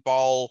as a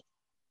ball,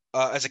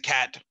 as a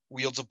cat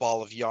wields a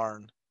ball of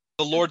yarn.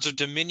 The Lords of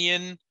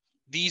Dominion.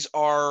 These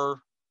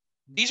are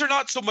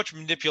not so much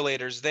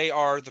manipulators. They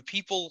are the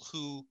people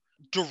who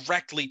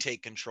directly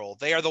take control.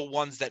 They are the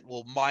ones that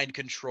will mind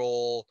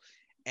control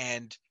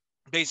and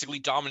basically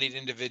dominate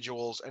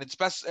individuals. And it's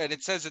best, and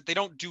it says that they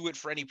don't do it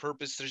for any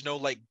purpose. There's no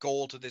like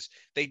goal to this.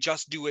 They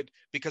just do it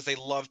because they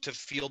love to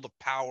feel the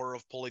power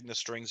of pulling the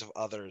strings of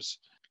others.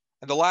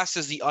 And the last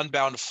is the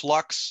Unbound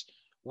Flux,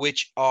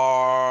 which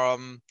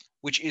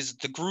is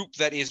the group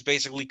that is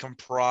basically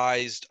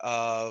comprised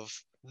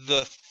of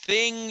the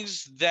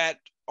things that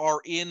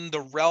are in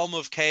the realm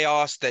of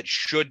chaos that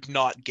should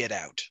not get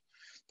out.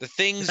 The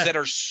things that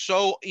are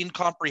so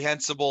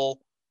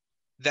incomprehensible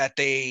that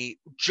they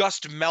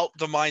just melt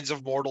the minds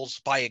of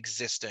mortals by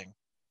existing.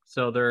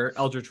 So they're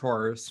eldritch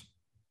horrors.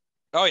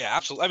 Oh yeah,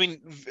 absolutely. I mean,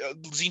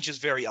 Tzeentch is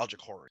very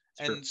eldritch horror.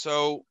 And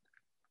so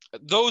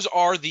those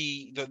are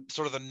the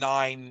sort of the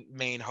 9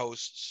 main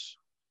hosts.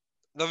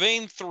 The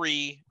main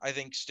 3, I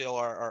think, still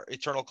are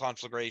Eternal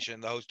Conflagration,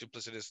 the Host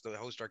Duplicitous, the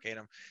Host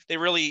Arcanum. They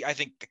really, I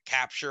think,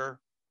 capture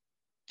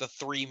the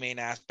 3 main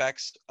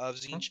aspects of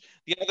Tzeentch.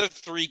 The other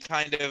 3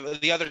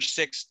 the other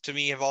 6 to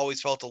me have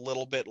always felt a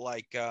little bit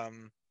like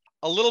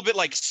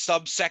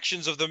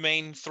subsections of the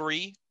main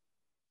 3,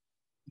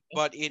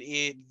 but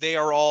they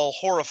are all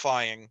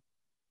horrifying.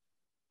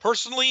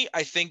 Personally,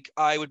 I think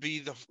I would be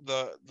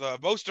the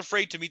most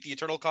afraid to meet the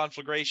Eternal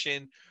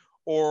Conflagration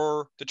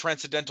or the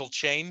Transcendental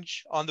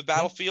Change on the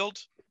battlefield.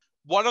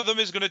 One of them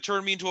is going to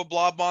turn me into a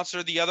blob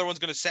monster. The other one's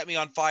going to set me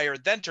on fire,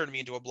 then turn me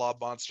into a blob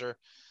monster.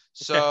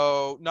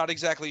 So not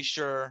exactly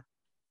sure.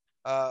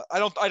 I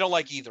don't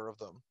like either of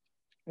them.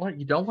 What,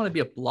 you don't want to be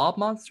a blob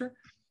monster?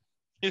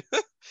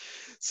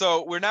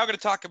 So we're now going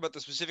to talk about the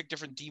specific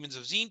different demons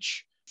of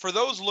Tzeentch. for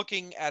those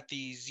looking at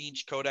the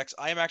Tzeentch Codex,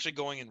 I am actually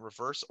going in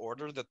reverse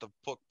order that the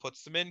book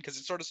puts them in, because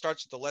it sort of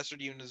starts with the lesser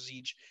demon of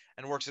Tzeentch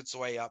and works its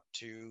way up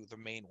to the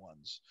main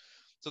ones.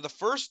 So the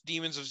first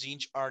demons of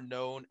Tzeentch are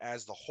known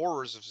as the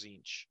Horrors of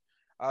Tzeentch.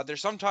 They're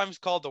sometimes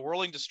called the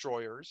Whirling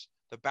Destroyers,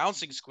 the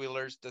Bouncing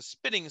Squealers, the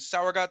Spitting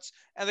Sourguts,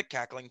 and the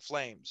Cackling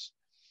Flames.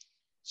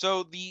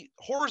 So the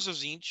Horrors of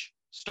Tzeentch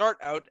start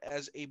out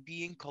as a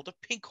being called a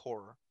pink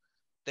horror.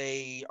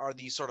 They are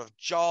these sort of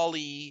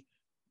jolly,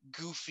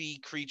 goofy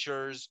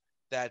creatures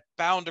that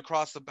bound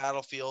across the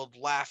battlefield,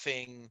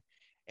 laughing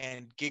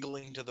and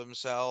giggling to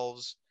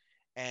themselves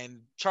and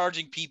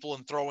charging people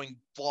and throwing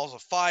balls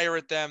of fire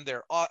at them.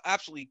 They're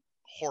absolutely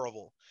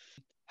horrible.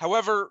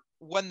 However,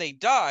 when they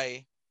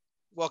die,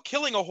 well,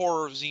 killing a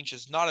horror of Tzeentch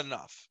is not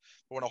enough.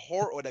 But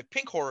when a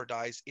pink horror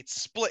dies, it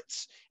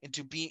splits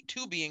into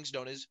two beings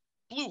known as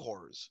blue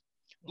horrors.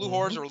 Blue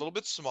horrors are a little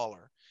bit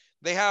smaller.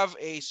 They have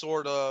a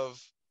sort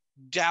of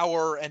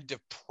dour and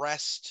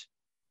depressed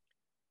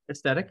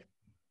aesthetic.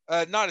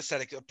 Not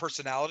aesthetic,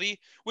 personality,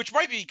 which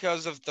might be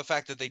because of the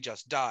fact that they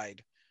just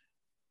died.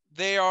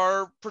 They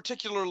are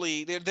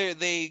particularly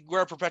they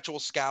wear a perpetual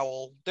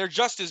scowl. They're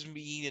just as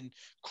mean and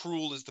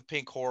cruel as the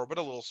pink horror, but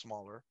a little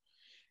smaller.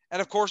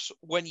 And of course,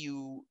 when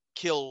you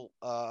kill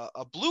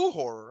a blue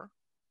horror,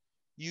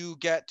 you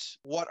get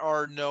what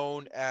are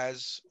known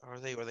as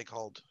what are they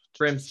called?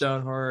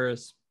 Brimstone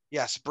horrors.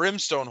 Yes,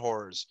 brimstone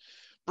horrors.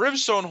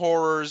 Brimstone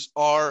horrors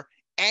are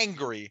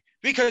angry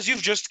because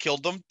you've just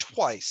killed them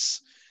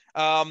twice.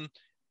 And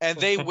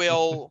they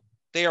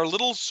are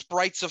little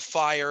sprites of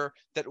fire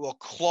that will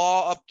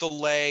claw up the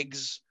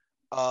legs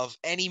of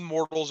any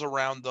mortals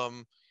around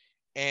them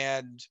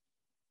and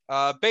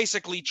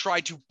basically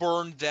try to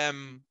burn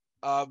them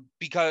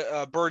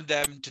burn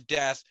them to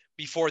death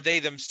before they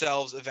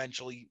themselves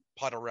eventually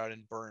putter around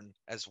and burn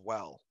as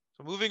well.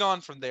 So moving on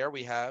from there,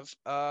 we have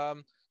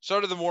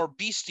sort of the more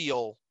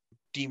bestial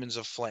demons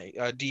of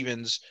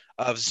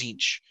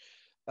Tzeentch.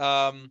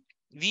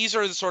 These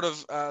are the sort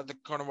of the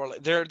kind of more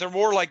they're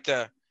more like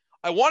the,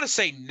 I want to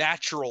say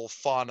natural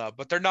fauna,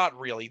 but they're not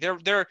really.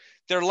 They're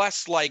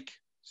less like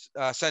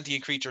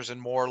sentient creatures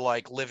and more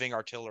like living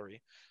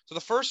artillery. So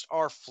the first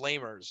are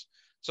flamers.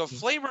 So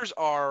flamers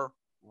are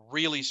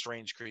really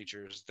strange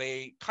creatures.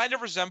 They kind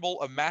of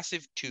resemble a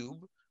massive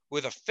tube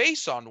with a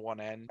face on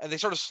one end, and they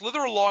sort of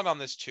slither along on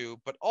this tube,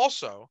 but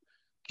also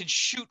can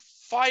shoot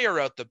fire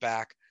out the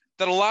back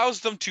that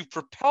allows them to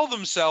propel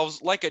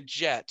themselves like a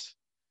jet.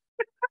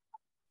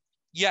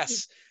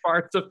 Yes.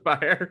 Parts of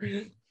fire.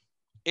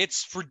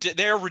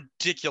 They're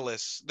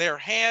ridiculous. Their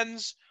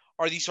hands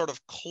are these sort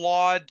of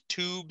clawed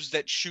tubes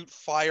that shoot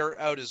fire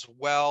out as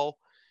well.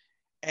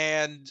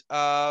 And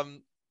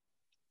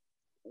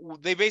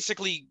they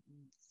basically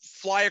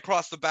fly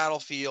across the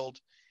battlefield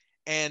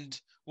and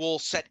will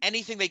set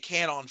anything they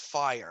can on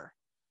fire.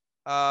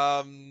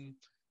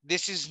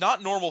 This is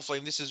not normal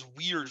flame. This is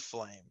weird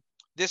flame.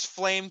 This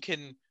flame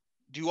can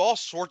do all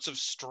sorts of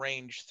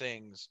strange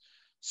things.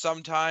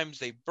 Sometimes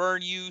they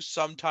burn you.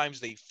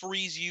 Sometimes they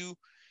freeze you.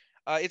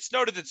 It's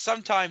noted that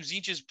sometimes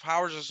Tzeentch's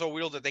powers are so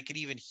weird that they can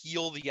even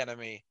heal the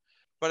enemy.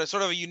 But a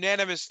sort of a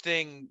unanimous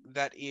thing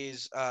that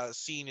is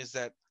seen is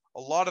that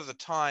a lot of the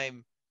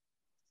time,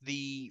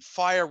 the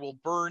fire will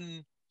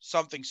burn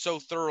something so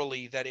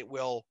thoroughly that it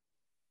will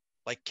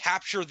like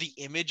capture the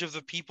image of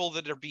the people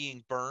that are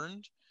being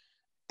burned,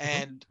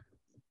 and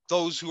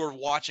those who are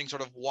watching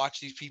sort of watch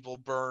these people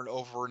burn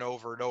over and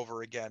over and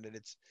over again. And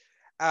it's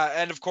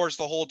and of course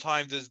the whole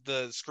time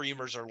the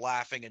screamers are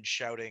laughing and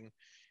shouting.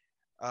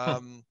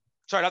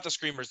 Sorry, not the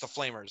screamers, the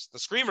flamers. The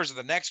screamers are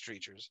the next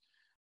creatures.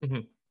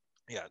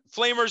 Yeah,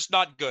 flamers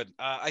not good.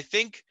 I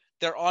think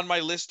they're on my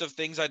list of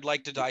things I'd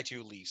like to die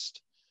to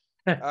least.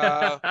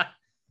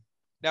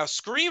 Now,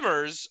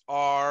 screamers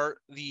are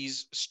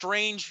these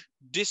strange,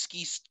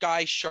 disky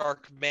sky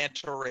shark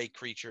manta ray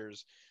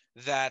creatures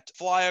that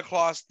fly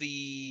across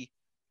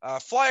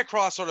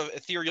sort of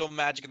ethereal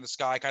magic in the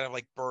sky, kind of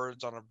like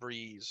birds on a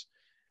breeze.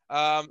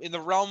 In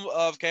the realm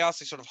of chaos,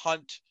 they sort of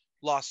hunt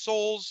lost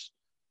souls.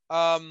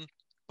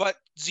 But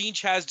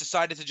Tzeentch has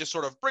decided to just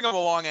sort of bring them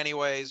along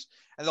anyways,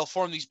 and they'll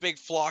form these big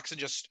flocks and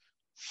just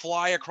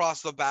fly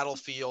across the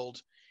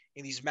battlefield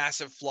in these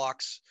massive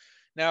flocks.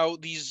 Now,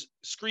 these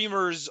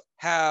screamers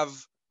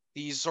have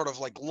these sort of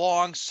like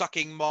long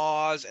sucking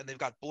maws, and they've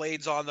got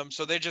blades on them.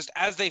 So they just,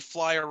 as they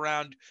fly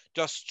around,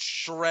 just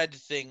shred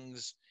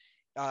things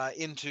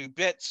into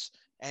bits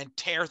and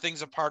tear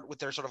things apart with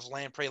their sort of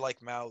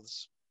lamprey-like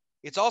mouths.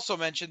 It's also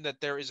mentioned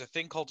that there is a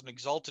thing called an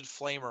exalted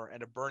flamer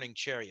and a burning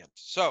chariot.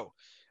 So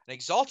an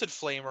exalted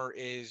flamer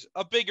is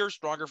a bigger,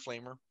 stronger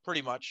flamer,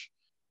 pretty much.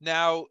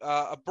 Now,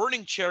 a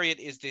burning chariot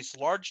is this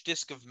large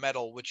disc of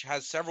metal which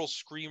has several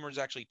screamers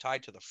actually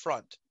tied to the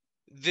front.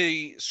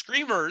 The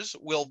screamers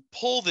will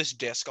pull this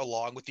disc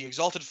along with the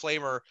exalted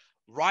flamer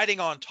riding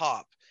on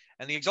top,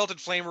 and the exalted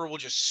flamer will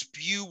just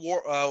spew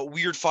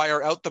weird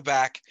fire out the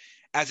back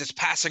as it's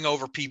passing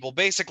over people,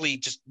 basically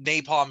just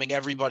napalming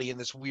everybody in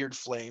this weird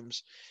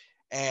flames.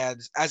 And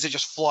as it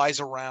just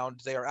flies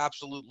around, they are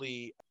absolute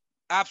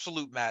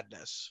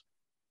madness.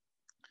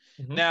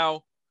 Mhm.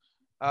 Now,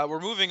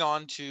 we're moving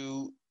on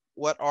to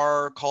what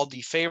are called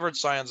the favored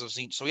scions of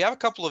Tzeentch. So we have a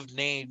couple of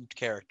named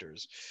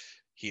characters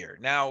here.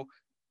 Now,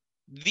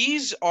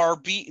 these are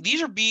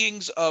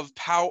beings of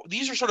power.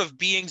 These are sort of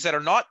beings that are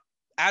not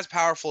as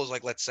powerful as,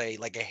 like, let's say,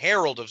 like a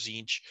herald of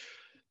Tzeentch,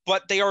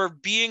 but they are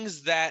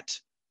beings that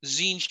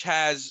Tzeentch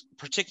has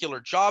particular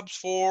jobs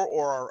for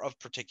or are of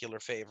particular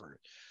favor.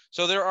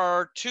 So there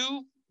are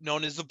two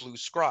known as the Blue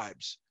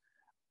Scribes.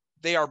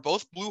 They are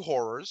both blue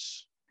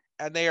horrors,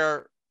 and they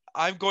are,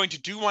 I'm going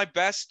to do my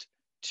best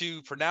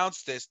to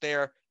pronounce this. They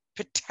are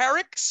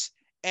Pteryx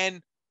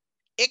and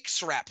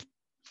Ixrep.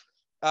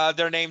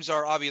 Their names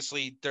are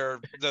obviously the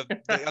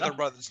other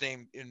brother's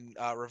name in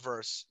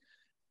reverse.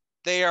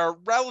 They are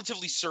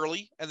relatively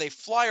surly, and they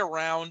fly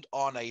around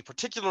on a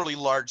particularly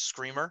large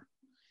screamer.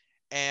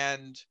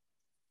 And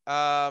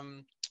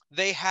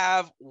they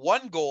have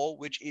one goal,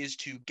 which is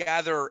to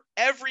gather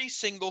every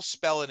single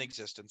spell in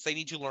existence. They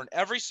need to learn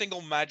every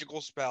single magical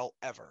spell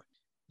ever.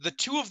 The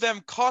two of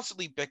them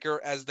constantly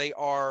bicker as they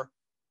are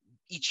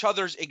each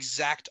other's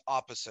exact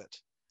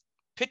opposite.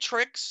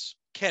 Pteryx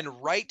can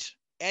write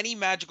any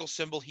magical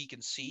symbol he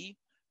can see,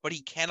 but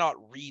he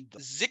cannot read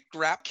them.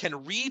 Ixrep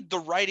can read the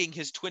writing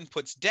his twin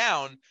puts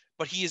down,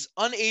 but he is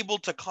unable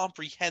to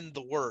comprehend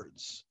the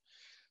words.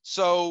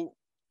 So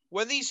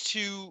when these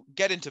two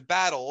get into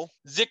battle,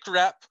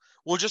 Ixrep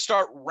will just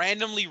start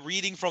randomly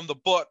reading from the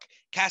book,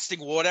 casting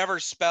whatever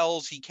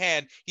spells he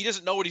can. He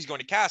doesn't know what he's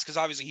going to cast because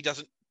obviously he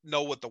doesn't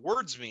know what the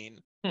words mean.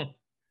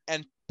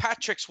 And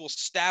Pteryx will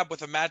stab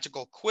with a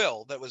magical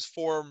quill that was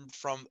formed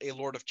from a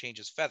Lord of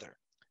Change's feather.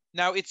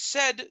 Now, it's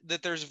said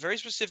that there's a very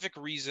specific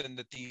reason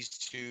that these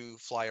two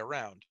fly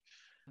around.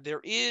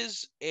 There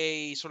is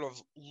a sort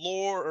of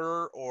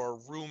lore or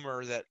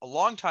rumor that a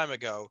long time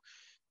ago,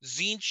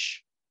 Tzeentch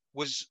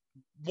was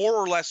more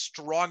or less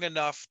strong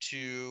enough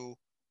to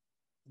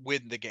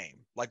win the game,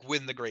 like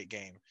win the great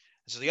game.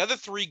 So the other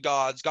three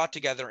gods got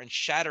together and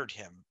shattered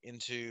him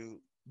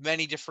into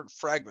many different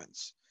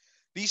fragments.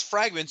 These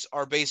fragments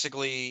are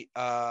basically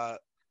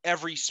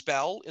every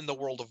spell in the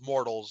world of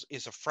mortals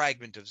is a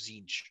fragment of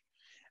Tzeentch.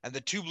 And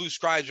the two blue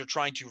scribes are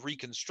trying to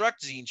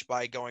reconstruct Tzeentch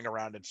by going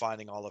around and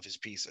finding all of his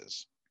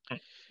pieces.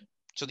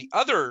 So the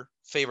other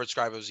favorite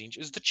scribe of Tzeentch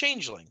is the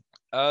Changeling.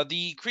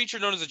 The creature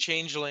known as a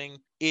Changeling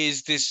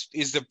is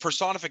the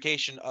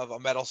personification of a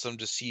meddlesome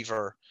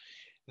deceiver.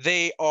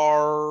 They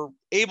are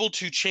able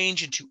to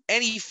change into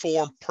any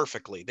form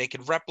perfectly. They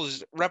can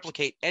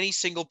replicate any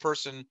single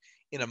person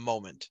in a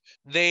moment.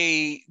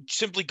 They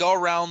simply go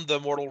around the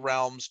mortal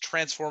realms,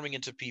 transforming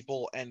into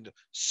people and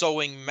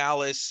sowing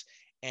malice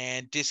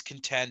and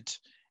discontent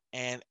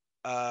and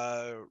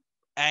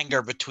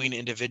anger between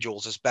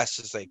individuals as best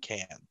as they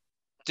can.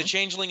 The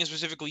Changeling is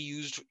specifically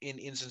used in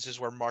instances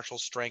where martial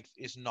strength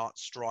is not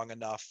strong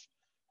enough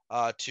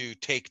to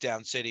take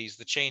down cities.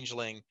 The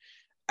Changeling,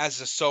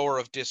 as a sower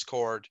of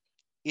discord,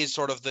 is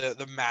sort of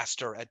the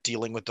master at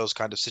dealing with those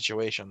kind of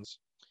situations.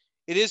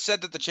 It is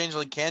said that the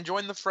Changeling can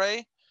join the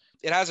fray.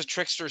 It has a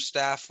Trickster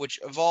staff, which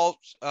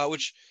evolves,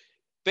 which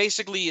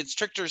basically its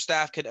Trickster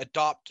staff can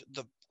adopt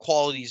the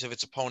qualities of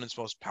its opponent's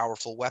most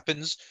powerful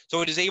weapons,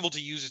 so it is able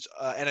to use its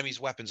enemies'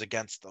 weapons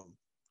against them.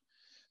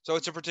 So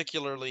it's a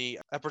particularly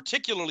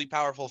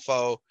powerful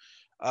foe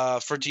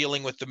for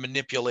dealing with the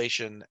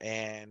manipulation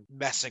and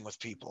messing with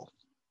people.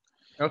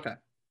 Okay.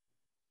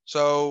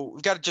 So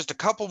we've got just a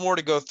couple more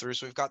to go through.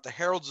 So we've got the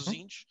Heralds of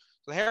Tzeentch.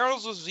 The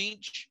Heralds of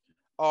Tzeentch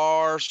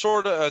are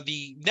sort of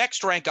the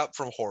next rank up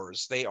from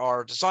horrors. They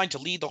are designed to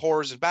lead the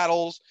horrors in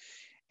battles,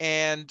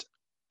 and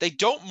they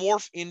don't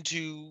morph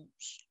into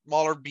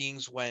smaller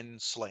beings when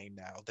slain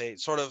now. They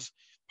sort of,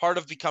 part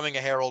of becoming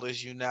a herald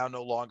is you now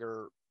no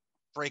longer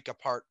break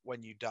apart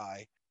when you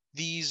die.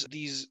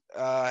 These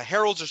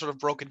heralds are sort of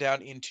broken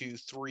down into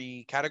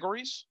three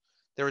categories.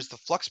 There is the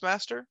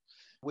Fluxmaster,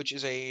 which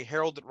is a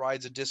herald that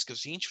rides a disc of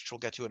Tzeentch, which we'll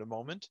get to in a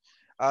moment.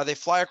 They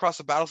fly across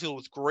the battlefield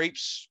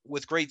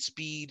with great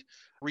speed,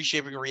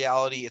 reshaping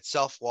reality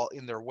itself while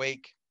in their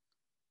wake.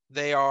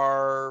 They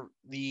are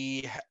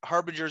the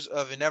harbingers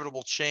of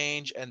inevitable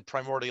change and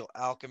primordial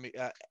alchemy,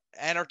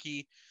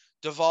 anarchy,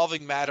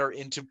 devolving matter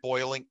into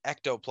boiling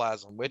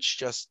ectoplasm, which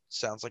just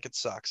sounds like it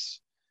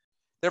sucks.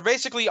 They're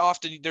basically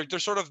often they're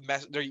sort of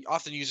they're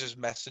often used as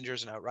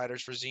messengers and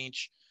outriders for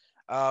Tzeentch.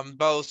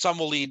 Both some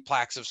will lead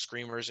plaques of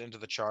screamers into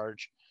the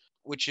charge,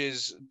 which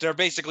is they're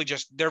basically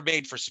just they're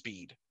made for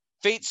speed.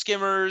 Fate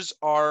skimmers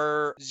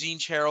are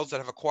Tzeentch heralds that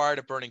have acquired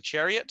a burning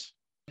chariot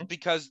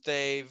because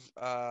they've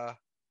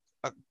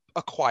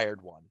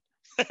acquired one.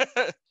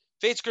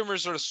 Fate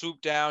skimmers sort of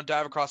swoop down,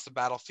 dive across the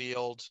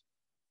battlefield,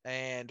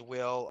 and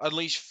will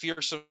unleash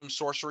fearsome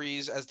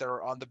sorceries as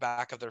they're on the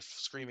back of their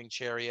screaming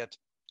chariot.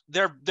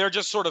 They're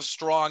just sort of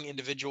strong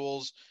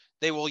individuals.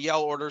 They will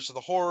yell orders to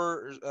the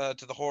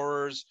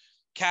horrors,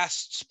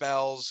 cast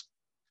spells,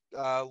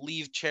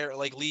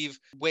 leave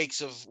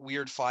wakes of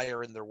weird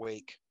fire in their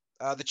wake.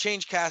 The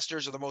change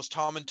casters are the most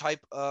common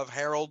type of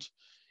herald.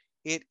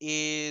 It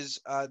is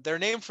they're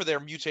named for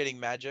their mutating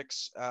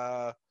magics.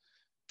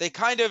 they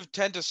kind of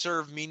tend to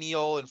serve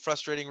menial and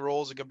frustrating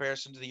roles in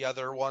comparison to the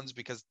other ones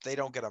because they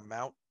don't get a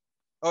mount.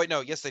 Oh wait,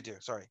 no, yes they do.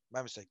 Sorry,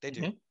 my mistake. They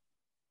do.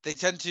 They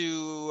tend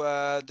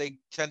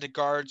to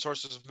guard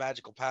sources of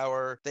magical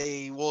power.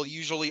 They will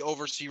usually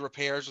oversee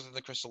repairs within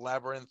the Crystal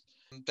Labyrinth.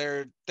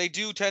 They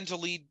do tend to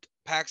lead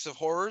packs of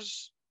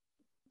horrors,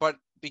 but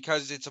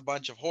because it's a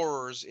bunch of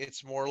horrors,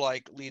 it's more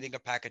like leading a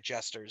pack of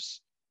jesters.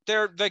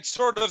 They're like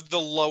sort of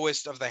the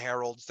lowest of the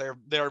heralds.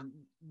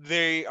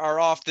 They are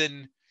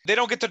often they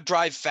don't get to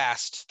drive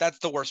fast. That's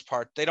the worst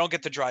part. They don't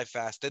get to drive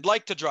fast. They'd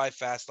like to drive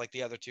fast like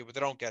the other two, but they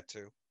don't get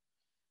to.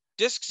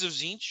 Discs of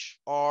Tzeentch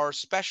are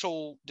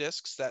special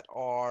discs that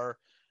are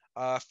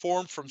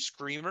formed from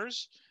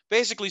screamers.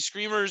 Basically,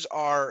 screamers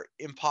are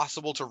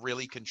impossible to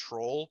really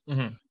control.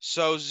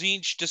 So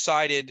Tzeentch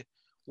decided,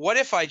 what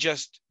if I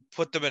just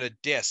put them in a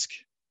disc?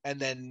 And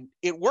then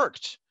it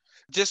worked.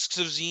 Discs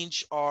of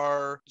Tzeentch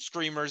are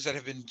screamers that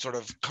have been sort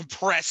of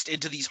compressed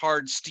into these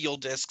hard steel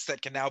discs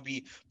that can now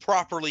be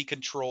properly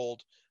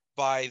controlled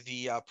by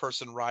the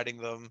person riding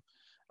them.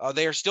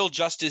 They are still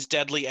just as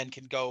deadly and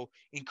can go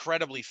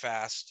incredibly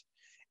fast.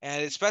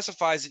 And it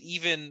specifies that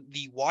even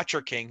the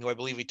Watcher King, who I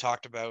believe we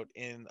talked about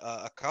in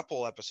a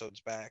couple episodes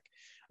back,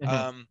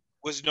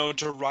 was known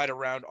to ride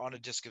around on a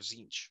disc of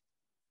Tzeentch.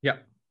 Yeah.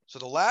 So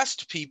the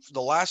last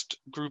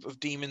group of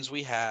demons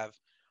we have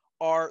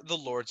are the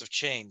Lords of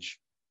Change.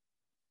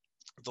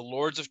 The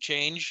Lords of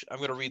Change, I'm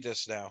going to read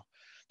this now.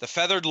 The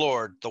Feathered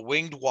Lord, the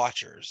Winged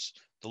Watchers.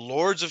 The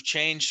Lords of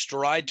Change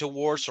stride to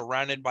war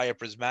surrounded by a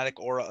prismatic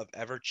aura of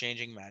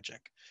ever-changing magic.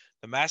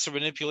 The Master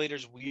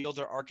Manipulators wield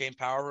their arcane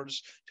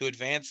powers to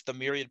advance the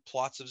myriad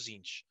plots of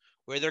Tzeentch.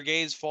 Where their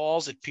gaze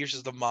falls, it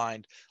pierces the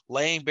mind,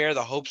 laying bare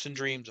the hopes and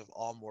dreams of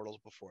all mortals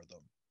before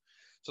them.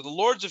 So the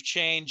Lords of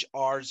Change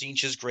are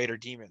Tzeentch's greater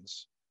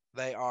demons.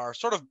 They are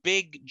sort of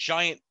big,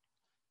 giant,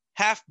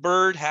 half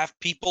bird, half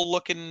people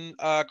looking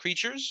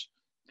creatures.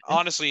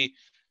 Honestly,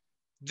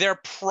 they're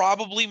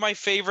probably my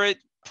favorite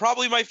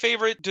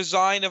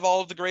design of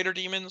all of the greater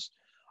demons.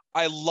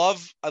 I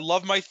love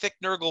my thick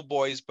Nurgle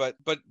boys, but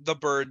the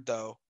bird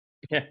though.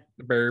 Yeah,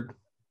 the bird.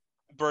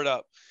 Bird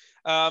up.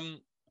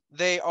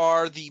 They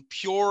are the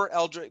pure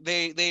Eldritch.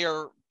 They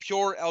are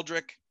pure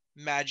Eldritch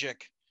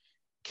magic,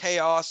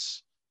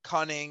 chaos,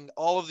 cunning.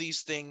 All of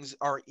these things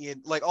are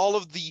in, like, all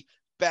of the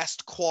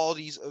best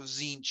qualities of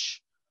Tzeentch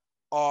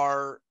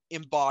are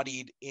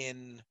embodied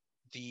in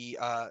the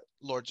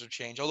Lords of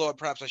Change. Although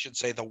perhaps I should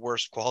say the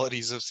worst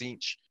qualities of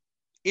Tzeentch.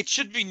 It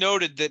should be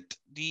noted that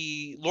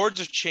the Lords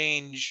of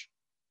Change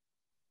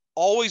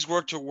always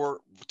work to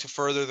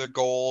further the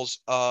goals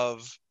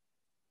of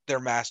their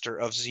master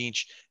of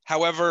Tzeentch.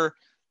 However,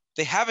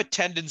 they have a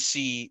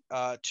tendency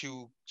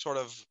to sort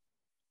of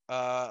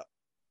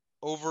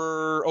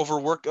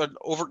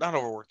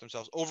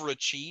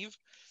overachieve,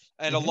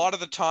 and a lot of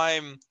the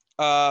time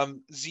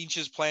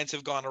Tzeentch's plans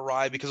have gone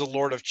awry because a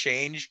Lord of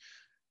Change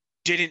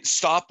didn't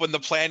stop when the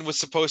plan was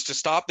supposed to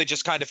stop. They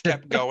just kind of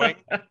kept going.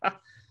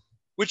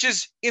 Which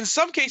is in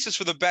some cases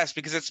for the best,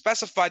 because it's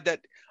specified that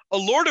a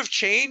Lord of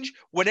Change,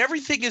 when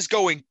everything is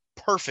going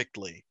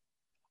perfectly,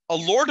 a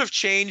Lord of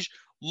Change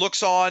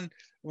looks on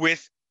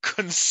with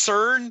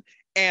concern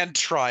and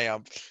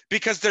triumph,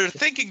 because they're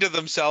thinking to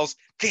themselves,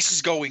 this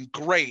is going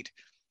great.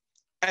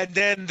 And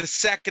then the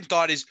second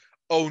thought is,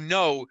 oh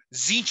no,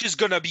 Tzeentch is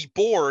going to be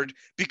bored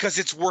because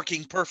it's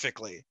working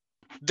perfectly.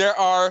 There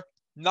are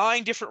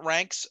 9 different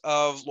ranks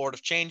of Lord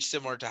of Change,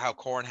 similar to how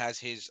Khorne has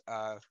his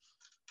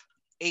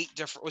 8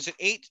 different, was it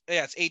 8?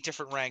 Yeah, it's 8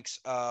 different ranks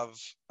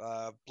of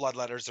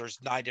Bloodletters.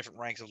 There's 9 different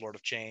ranks of Lord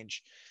of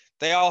Change.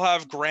 They all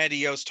have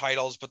grandiose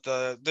titles, but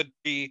the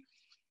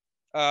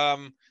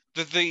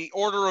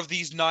order of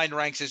these 9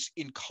 ranks is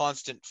in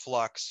constant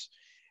flux.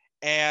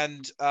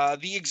 And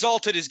the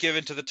Exalted is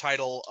given to the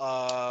title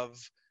of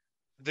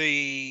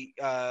the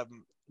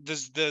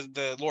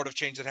Lord of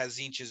Change that has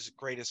Tzeentch's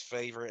greatest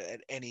favor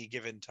at any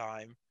given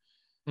time.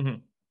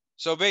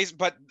 So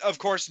but of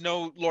course,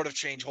 no Lord of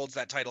Change holds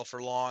that title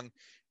for long.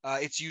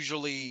 It's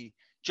usually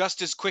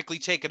just as quickly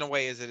taken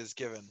away as it is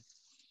given.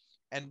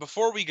 And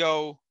before we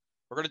go,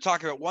 we're going to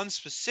talk about one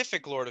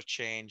specific Lord of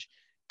Change,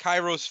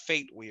 Kairos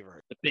Fate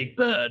Weaver. The big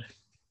bird.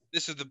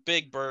 This is the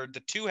big bird,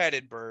 the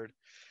 2-headed bird.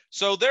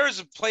 So there is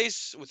a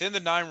place within the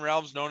 9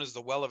 realms known as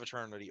the Well of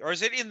Eternity. Or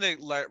is it in the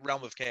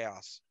Realm of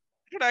Chaos?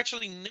 I don't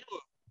actually know.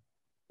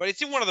 But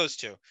it's in one of those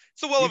two.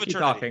 It's the Well of Eternity.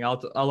 Talking.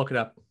 I'll look it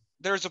up.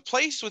 There's a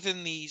place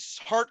within the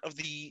heart of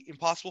the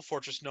impossible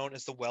fortress known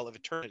as the Well of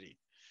Eternity.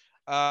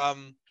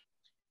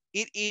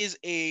 It is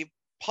a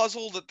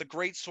puzzle that the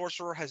Great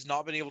Sorcerer has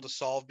not been able to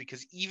solve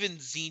because even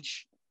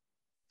Tzeentch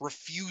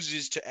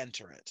refuses to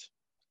enter it.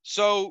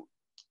 So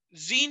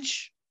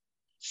Tzeentch,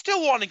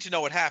 still wanting to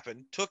know what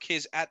happened, took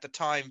his, at the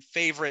time,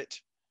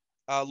 favorite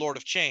Lord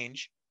of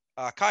Change,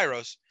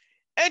 Kairos,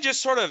 and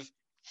just sort of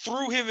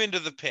threw him into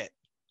the pit.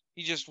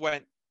 He just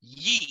went,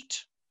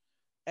 yeet.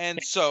 And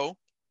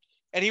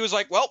he was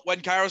like, well, when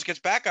Kairos gets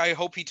back, I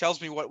hope he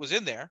tells me what was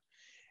in there.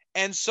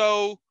 And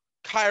so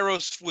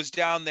Kairos was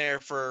down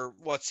there for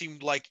what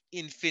seemed like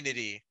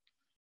infinity.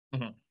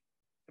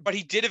 but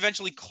he did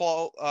eventually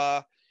crawled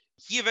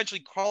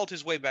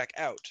his way back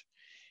out.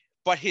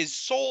 But his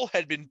soul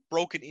had been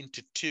broken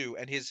into two,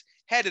 and his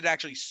head had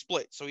actually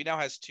split, so he now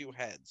has two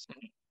heads.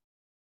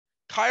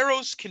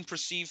 Kairos can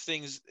perceive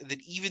things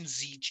that even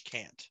Tzeentch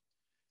can't.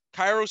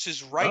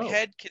 Kairos's right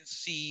head can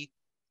see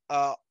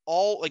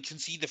can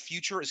see the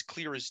future as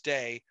clear as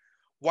day,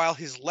 while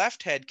his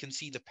left head can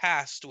see the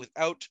past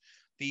without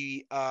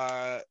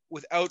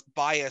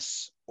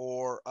bias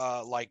or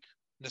like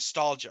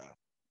nostalgia.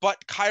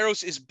 But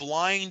Kairos is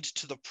blind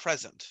to the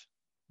present.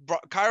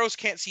 Kairos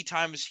can't see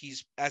time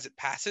as it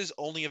passes,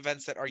 only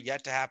events that are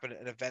yet to happen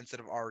and events that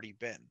have already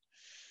been.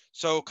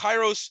 So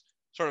Kairos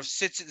sort of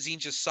sits at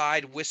Tzeentch's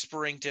side,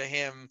 whispering to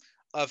him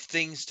of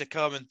things to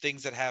come and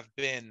things that have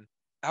been.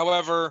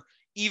 However,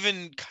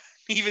 even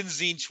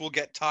Tzeentch will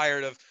get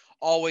tired of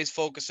always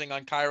focusing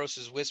on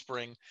Kairos's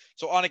whispering.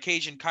 So on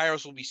occasion,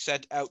 Kairos will be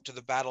sent out to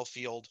the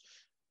battlefield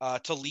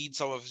to lead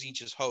some of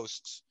Tzeentch's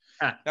hosts.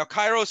 Now,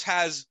 Kairos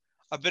has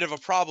a bit of a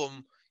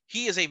problem.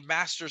 He is a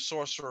master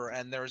sorcerer,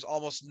 and there's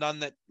almost none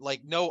that,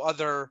 like, no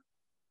other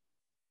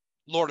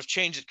Lord of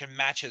Change that can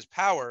match his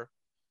power.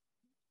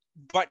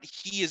 But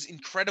he is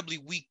incredibly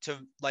weak to,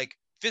 like,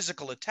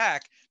 physical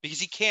attack because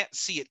he can't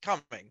see it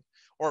coming.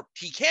 Or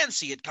he can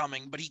see it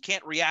coming, but he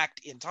can't react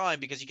in time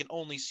because he can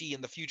only see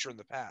in the future and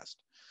the past.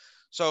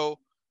 So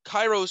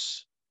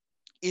Kairos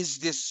is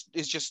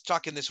just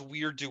stuck in this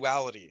weird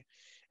duality.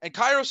 And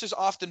Kairos is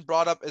often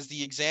brought up as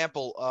the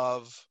example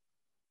of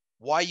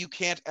why you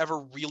can't ever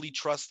really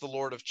trust the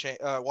Lord of Change,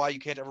 why you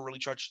can't ever really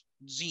trust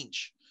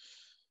Tzeentch.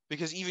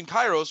 Because even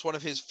Kairos, one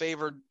of his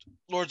favored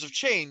Lords of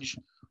Change,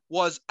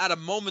 was at a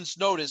moment's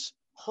notice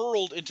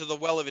hurled into the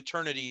Well of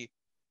Eternity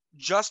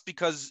just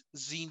because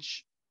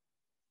Tzeentch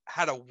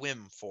had a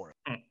whim for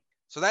it.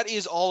 So that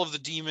is all of the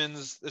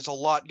demons. There's a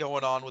lot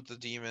going on with the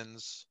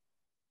demons.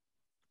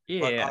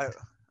 Yeah.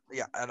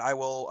 And I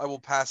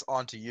will pass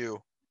on to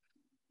you.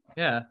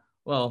 Yeah.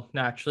 Well,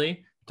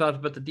 naturally, talked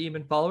about the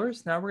demon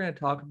followers. Now we're going to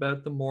talk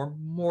about the more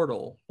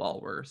mortal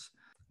followers.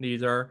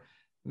 These are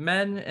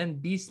men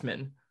and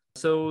beastmen.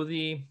 So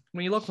when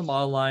you look at the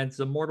model lines,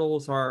 the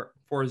mortals are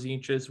for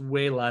Tzeentch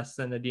way less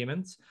than the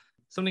demons.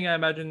 Something I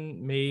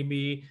imagine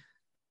maybe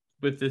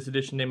with this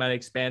edition they might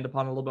expand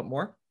upon a little bit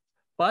more.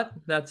 But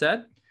that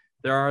said,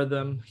 there are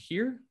them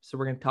here, so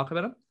we're going to talk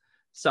about them.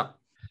 So,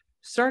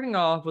 starting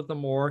off with the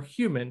more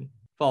human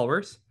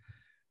followers,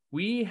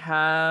 we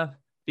have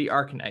the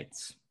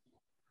Arcanites.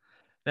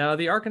 Now,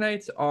 the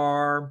Arcanites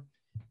are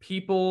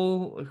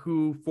people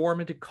who form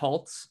into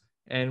cults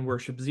and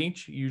worship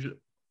Tzeentch, usually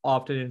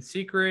often in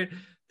secret.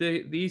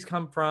 These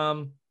come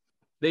from,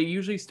 they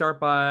usually start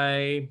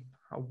by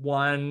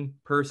one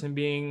person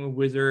being a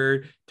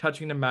wizard,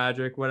 touching the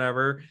magic,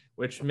 whatever,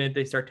 which meant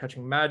they start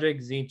touching magic.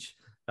 Tzeentch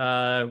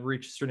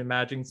reaches certain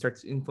magic and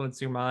starts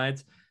influencing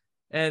minds,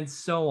 and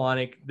so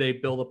on. They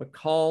build up a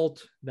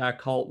cult. That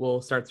cult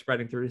will start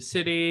spreading through the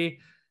city,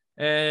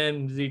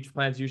 and Tzeentch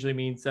plans usually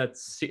means that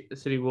the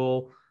city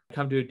will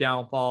come to a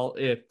downfall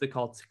if the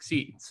cult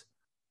succeeds.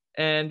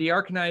 And the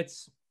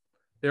Arcanites,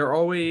 they're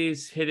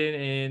always hidden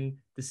in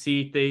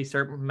deceit. They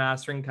start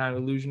mastering kind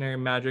of illusionary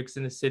magics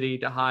in the city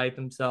to hide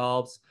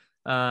themselves,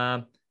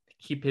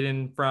 keep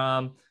hidden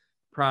from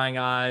prying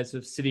eyes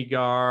of city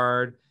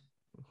guard,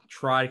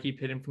 try to keep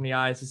hidden from the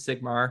eyes of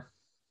Sigmar,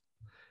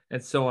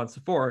 and so on and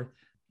so forth.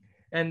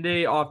 And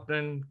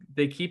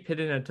they keep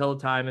hidden until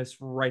the time is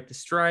right to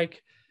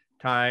strike,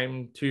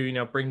 time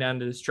to bring down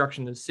the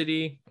destruction of the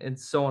city, and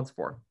so on and so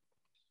forth.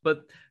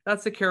 But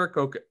that's the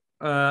Karakok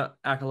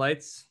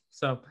acolytes.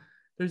 So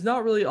there's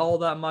not really all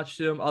that much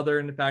to them other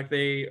than the fact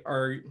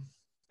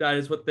that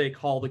is what they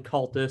call the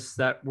cultists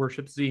that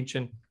worship Tzeentch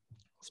and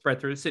spread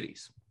through the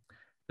cities.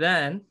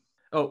 Then,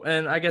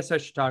 and I guess I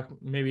should talk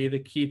maybe the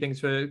key things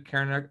for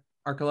Karen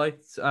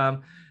acolytes.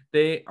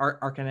 They are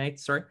Arcanites,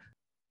 sorry.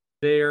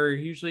 They are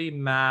usually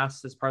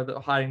masked as part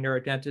of hiding their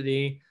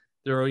identity.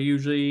 There will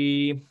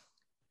usually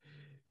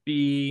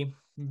be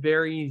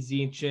very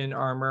Tzeentchian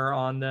armor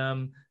on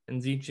them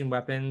and Tzeentchian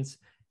weapons.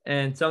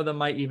 And some of them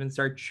might even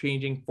start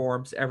changing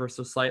forms ever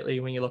so slightly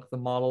when you look at the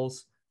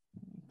models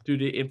due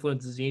to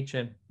influence of Tzeentch.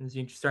 And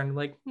Tzeentch starting to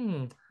like,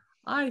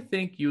 I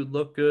think you'd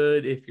look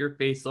good if your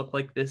face looked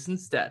like this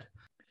instead.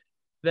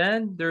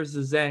 Then there's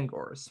the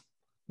Tzaangors.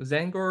 The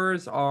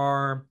Tzaangors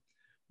are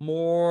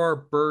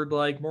more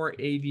bird-like, more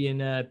avian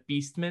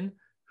beastmen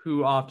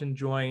who often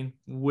join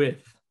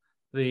with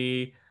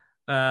the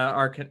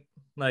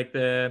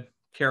the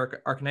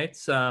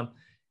Arcanites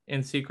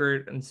in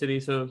secret and city,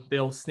 so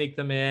they'll sneak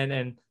them in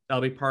and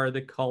that'll be part of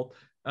the cult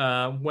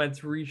when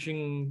it's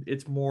reaching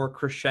its more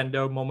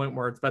crescendo moment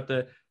where it's about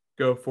to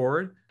go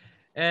forward.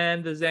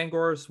 And the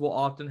Tzaangors will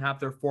often have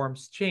their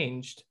forms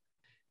changed.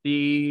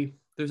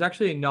 There's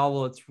actually a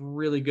novel that's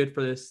really good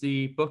for this,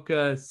 the book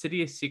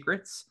City of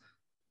Secrets,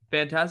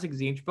 fantastic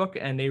Tzeentch book,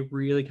 and they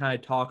really kind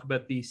of talk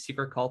about these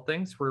secret cult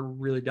things where it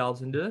really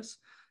delves into this.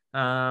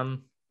 But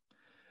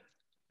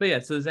yeah,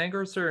 so the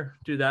Tzaangors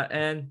do that.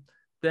 And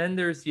then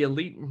there's the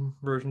elite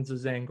versions of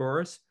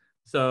Tzaangors.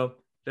 So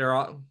they're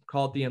all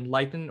called the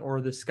Enlightened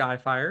or the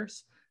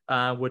Skyfires.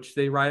 which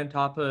they ride on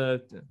top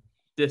of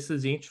Discs of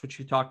Tzeentch, which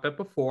you talked about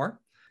before.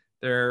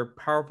 They're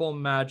powerful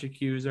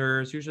magic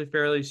users, usually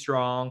fairly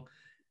strong,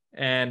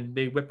 and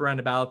they whip around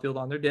the battlefield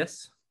on their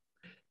discs.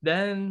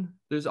 Then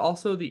there's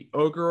also the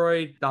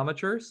Ogreoid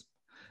Thaumaturgs,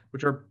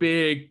 which are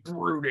big,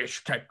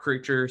 brutish type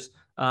creatures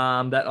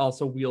that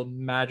also wield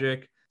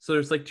magic. So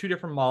there's like two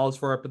different models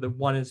for it, but the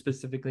one is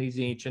specifically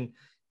Tzeentch, and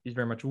he's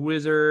very much a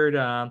wizard,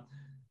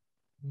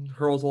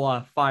 hurls a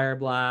lot of fire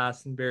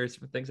blasts and various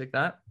different things like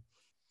that.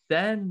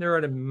 Then there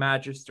are the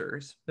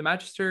Magisters. The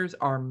Magisters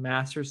are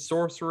master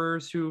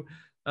sorcerers who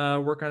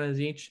work on a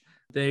Tzeentch.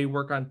 They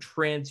work on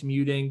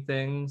transmuting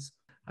things.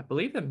 I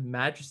believe the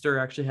Magister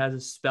actually has a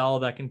spell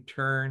that can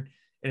turn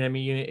an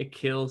enemy unit it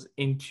kills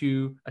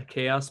into a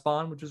Chaos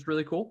Spawn, which is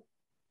really cool.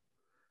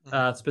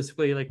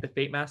 Specifically like the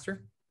Fate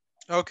Master.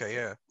 Okay,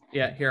 yeah.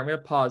 Yeah, here, I'm going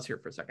to pause here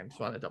for a second. Just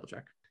want to double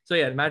check. So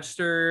yeah, the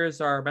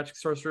Magisters are magic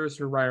sorcerers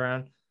who ride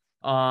around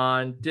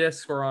on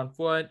disc or on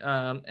foot,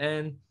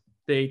 and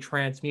they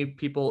transmute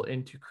people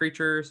into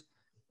creatures.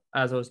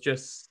 As I was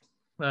just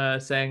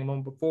saying a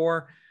moment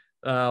before,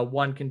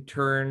 one can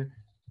turn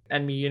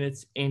enemy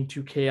units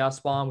into Chaos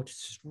Spawn, which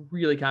is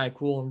really kind of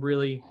cool and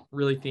really,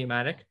 really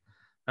thematic.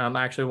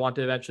 I actually want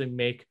to eventually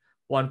make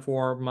one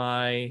for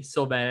my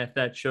Sylvaneth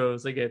that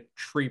shows like a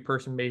tree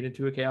person made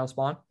into a Chaos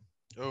Spawn.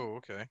 Oh,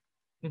 okay.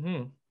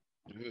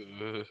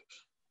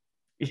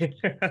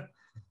 Yeah.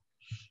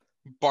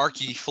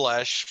 Barky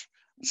flesh.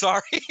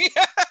 Sorry.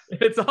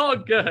 It's all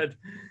good.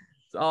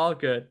 It's all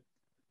good.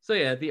 So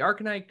yeah, the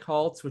Arcanite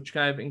cults, which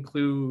kind of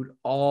include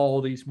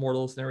all these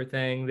mortals and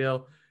everything,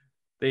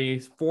 they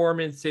form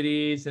in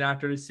cities, and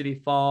after the city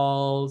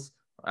falls,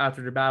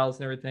 after the battles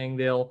and everything,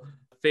 they'll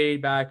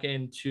fade back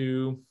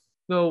into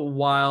the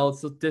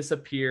wilds, they'll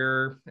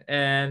disappear,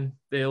 and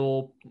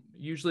they'll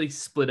usually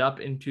split up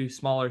into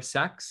smaller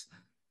sects.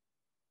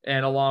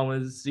 And along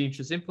with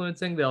Tzeentch's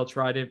influencing, they'll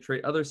try to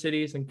infiltrate other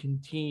cities and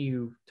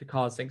continue to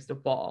cause things to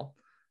fall.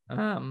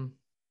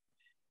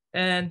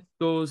 And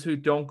those who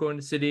don't go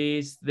into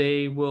cities,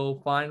 they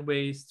will find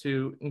ways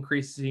to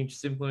increase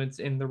Tzeentch's influence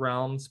in the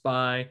realms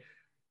by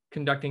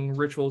conducting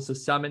rituals to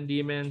summon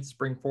demons,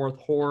 bring forth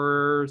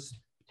horrors,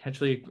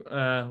 potentially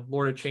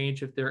Lord of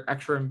Change if they're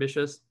extra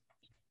ambitious.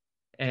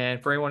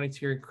 And for anyone who's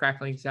hearing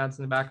crackling sounds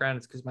in the background,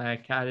 it's because my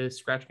cat is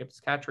scratching up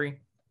his cat tree.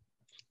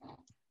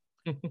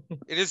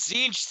 It is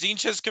Tzeentch.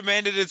 Tzeentch has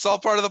commanded. It's all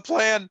part of the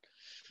plan.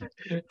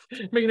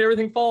 Making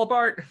everything fall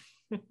apart.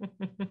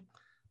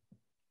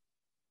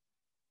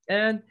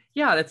 And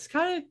yeah, that's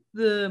kind of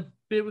the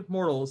bit with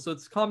mortals. So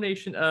it's a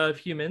combination of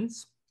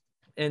humans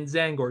and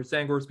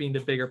Tzaangors being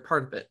the bigger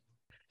part of it.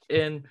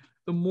 And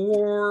the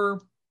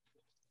more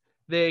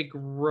they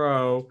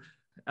grow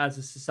as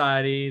a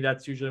society,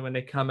 that's usually when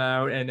they come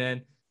out, and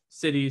then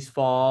cities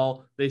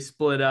fall, they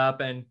split up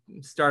and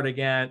start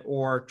again,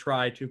 or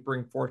try to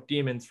bring forth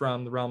demons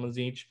from the realm of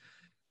Tzeentch.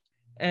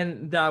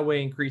 And that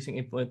way increasing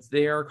influence.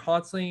 They are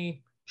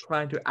constantly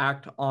trying to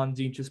act on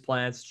Tzeentch's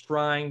plans,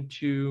 trying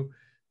to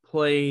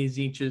play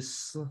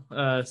Tzeentch's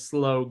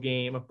slow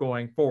game of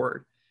going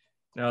forward.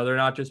 No, they're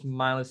not just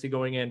mindlessly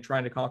going in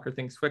trying to conquer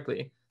things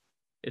quickly.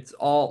 It's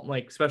all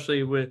like,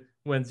 especially with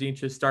when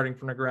Tzeentch is starting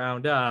from the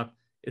ground up,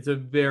 it's a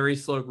very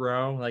slow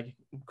grow. Like it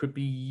could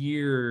be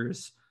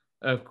years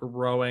of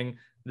growing.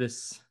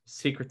 This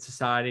secret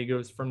society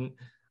goes from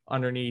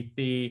underneath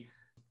the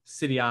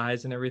city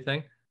eyes and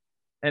everything.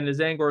 And the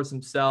Tzaangors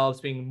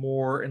themselves being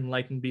more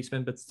enlightened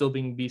beastmen, but still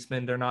being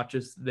beastmen, they're not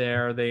just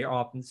there. They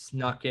often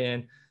snuck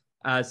in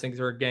as things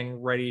are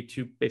getting ready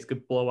to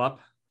basically blow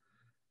up.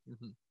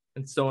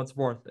 And so on and so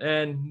forth.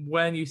 And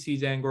when you see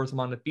Tzaangors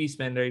among the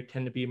beastmen, they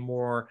tend to be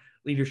more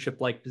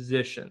leadership-like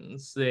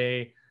positions.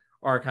 They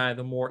are kind of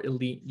the more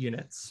elite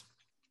units.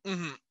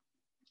 And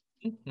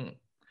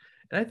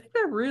I think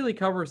that really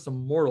covers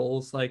some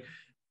mortals. Like,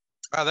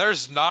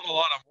 there's not a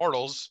lot of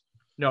mortals.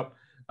 No.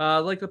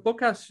 Like the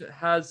book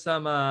has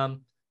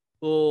some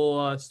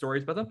little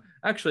stories about them.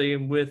 Actually,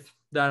 with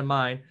that in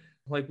mind,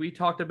 like we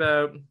talked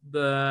about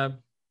the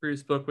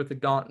previous book with the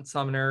Gaunt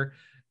Summoner.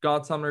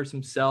 God Summoners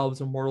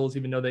themselves are mortals,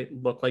 even though they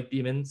look like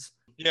demons.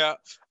 Yeah.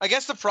 I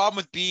guess the problem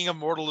with being a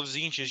mortal of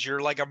Tzeentch is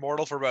you're like a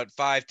mortal for about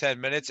 5-10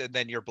 minutes, and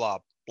then you're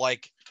blob.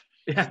 Like,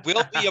 you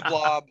will be a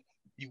blob.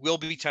 You will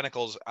be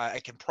tentacles.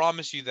 I can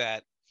promise you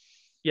that.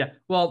 Yeah.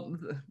 Well,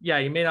 yeah,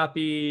 you may not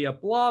be a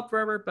blob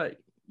forever, but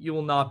you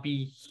will not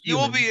be human. You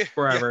will be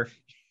forever. Yeah.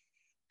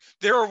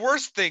 There are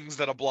worse things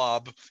than a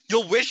blob.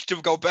 You'll wish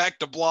to go back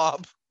to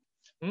blob.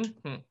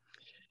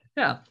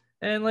 Yeah.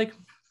 And like,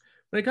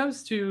 when it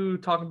comes to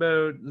talking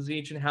about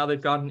Tzeentch and how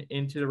they've gotten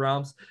into the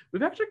realms,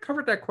 we've actually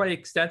covered that quite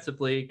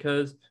extensively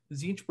because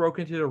Tzeentch broke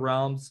into the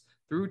realms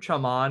through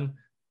Chamon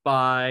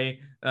by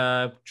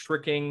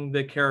tricking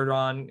the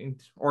Caradon,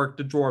 or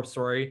the dwarf,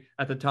 sorry,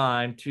 at the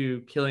time, to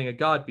killing a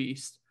god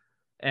beast.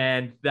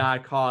 And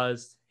that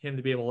caused him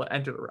to be able to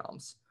enter the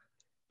realms.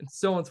 And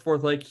so on and so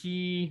forth. Like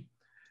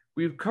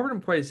we've covered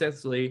him quite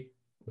extensively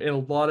in a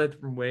lot of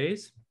different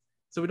ways.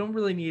 So we don't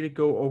really need to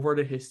go over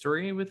the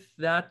history with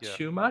that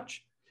too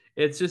much.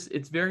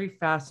 It's very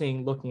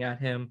fascinating looking at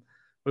him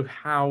with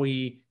how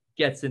he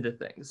gets into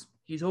things.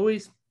 He's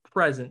always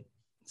present in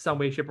some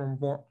way, shape, or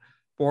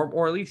form,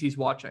 or at least he's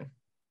watching.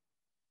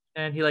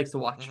 And he likes to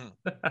watch.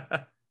 Mm-hmm.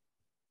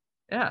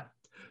 Yeah.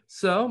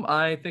 So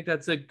I think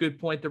that's a good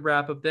point to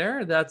wrap up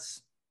there.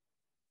 That's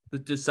the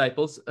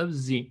Disciples of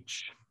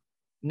Tzeentch.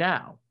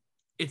 Now,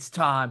 it's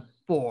time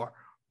for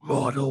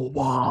Mortal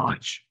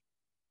Watch.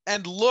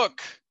 And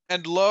look,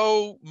 and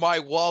lo, my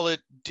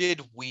wallet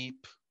did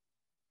weep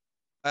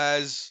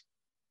as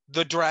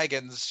the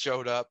dragons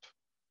showed up.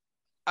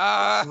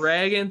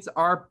 Dragons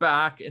are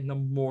back in the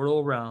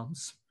mortal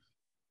realms.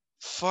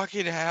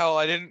 Fucking hell.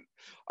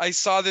 I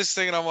saw this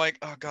thing and I'm like,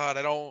 oh God,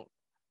 I don't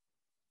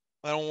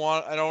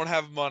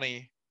have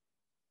money.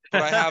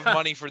 But I have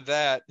money for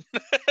that.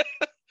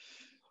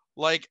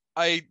 Like,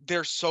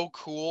 they're so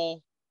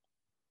cool.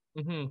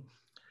 Mm-hmm.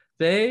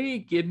 They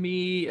give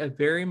me a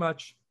very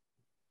much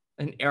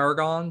an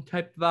Aragon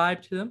type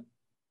vibe to them.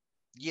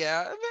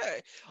 Yeah,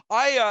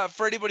 I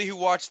for anybody who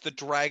watched the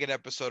dragon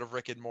episode of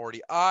Rick and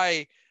Morty,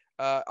 I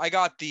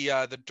got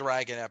the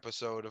dragon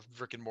episode of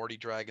Rick and Morty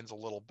Dragons a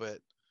little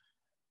bit.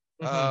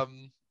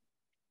 Mm-hmm.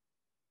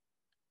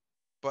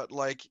 But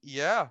like,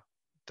 yeah,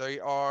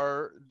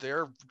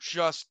 they're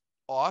just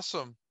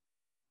awesome.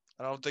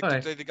 I don't think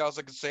there's anything else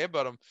I can say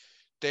about them.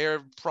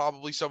 They're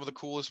probably some of the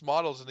coolest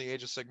models in the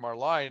Age of Sigmar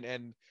line,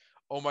 and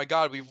oh my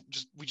God, we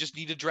just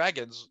needed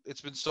dragons.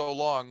 It's been so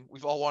long.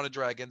 We've all wanted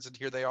dragons, and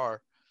here they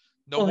are.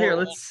 No more here,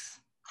 let's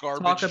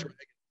garbage dragons.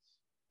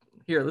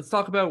 Here, let's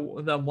talk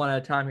about them one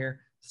at a time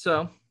here.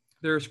 So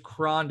there's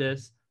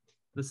Krondys,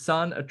 the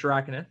son of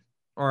Draconith,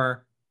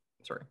 or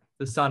sorry,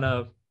 the son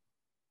of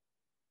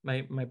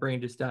my brain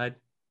just died.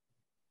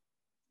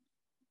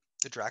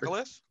 The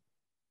Dracolith?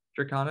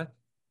 Draconith?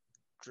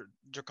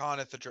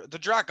 Draconith, the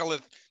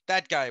Dracolith,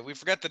 that guy. We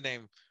forget the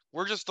name.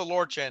 We're just the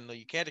lore channel.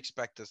 You can't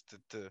expect us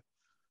to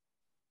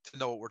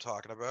know what we're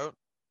talking about.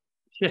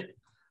 Yeah.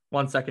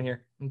 1 second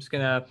here. I'm just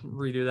gonna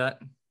redo that.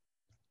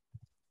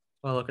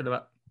 Well, look at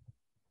that.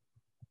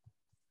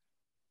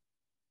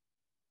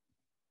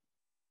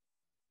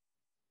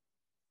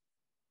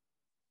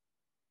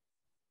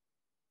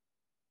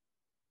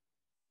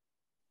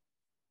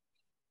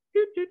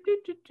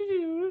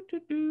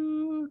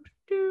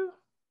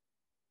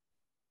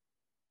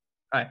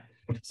 All right,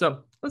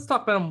 so let's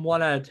talk about them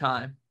one at a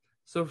time.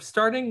 So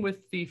starting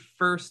with the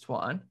first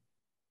one,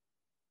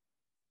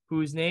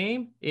 whose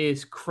name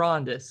is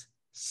Krondys,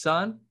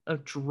 son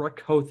of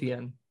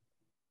Dracothian.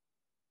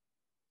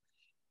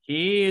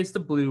 He is the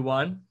blue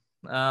one,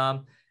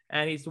 and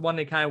he's the one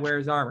that kind of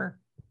wears armor.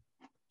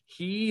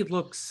 He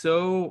looks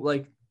so,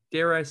 like,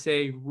 dare I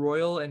say,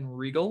 royal and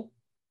regal.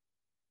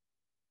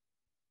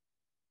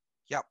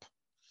 Yep.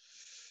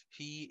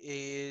 He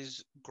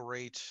is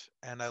great,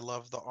 and I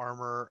love the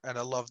armor, and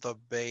I love the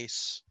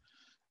base.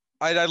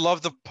 I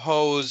love the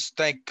pose.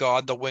 Thank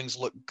God the wings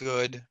look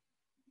good.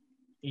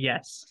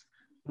 Yes.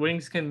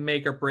 Wings can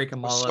make or break a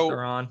model if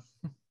they're on.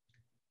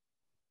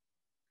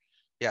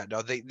 Yeah,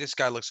 no, this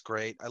guy looks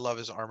great. I love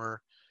his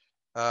armor.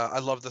 I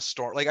love the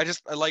storm. Like,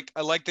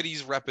 I like that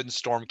he's repping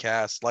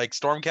Stormcast. Like,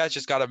 Stormcast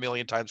just got a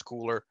million times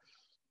cooler.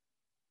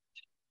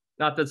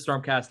 Not that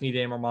Stormcast need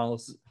any more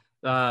models.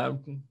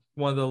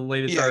 One of the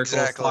latest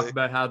articles talk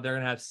about how they're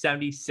gonna have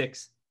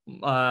 76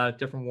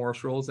 different war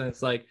scrolls, and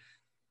it's like,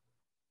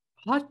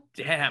 hot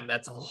damn,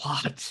 that's a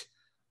lot.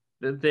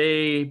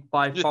 They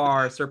by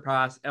far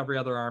surpass every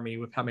other army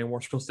with how many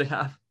war scrolls they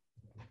have.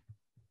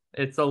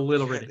 It's a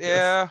little ridiculous.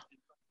 Yeah.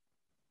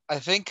 I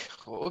think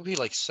what would be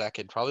like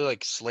second? Probably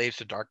like Slaves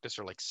to Darkness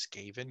or like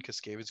Skaven, because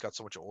Skaven's got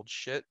so much old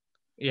shit.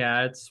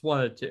 Yeah, it's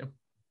one of the two.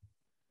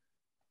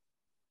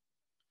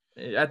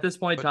 At this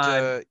point in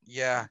time,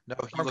 yeah, no,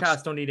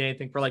 Stormcast don't need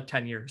anything for like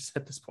 10 years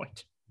at this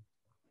point.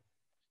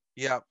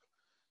 Yeah.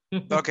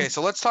 Okay,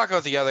 so let's talk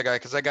about the other guy,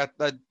 because I got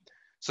that.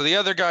 So the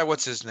other guy,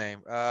 what's his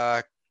name?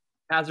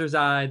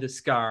 Kazurzai the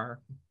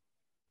Scar.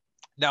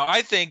 Now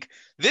I think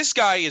this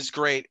guy is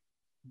great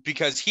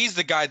because he's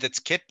the guy that's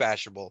kit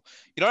bashable.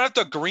 You don't have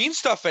to green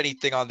stuff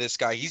anything on this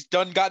guy. He's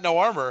got no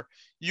armor.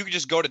 You can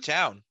just go to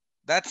town.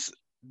 That's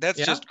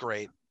just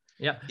great.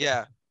 Yeah.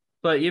 Yeah.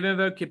 But even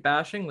about kit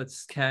bashing,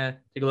 let's kind of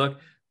take a look.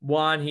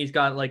 One, he's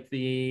got like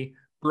the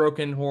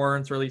broken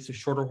horns, or at least the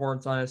shorter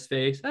horns on his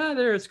face.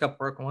 There's a couple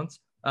broken ones.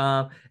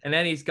 And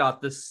then he's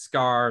got the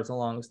scars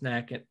along his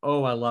neck, and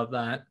oh, I love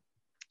that.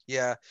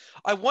 Yeah,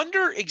 I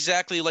wonder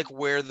exactly like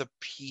where the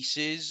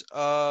pieces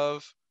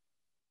of.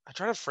 I'm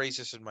trying to phrase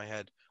this in my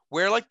head.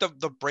 Where like the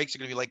breaks are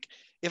gonna be. Like,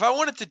 if I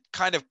wanted to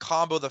kind of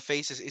combo the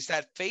faces, is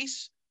that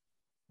face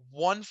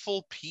one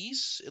full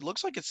piece? It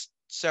looks like it's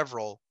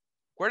several.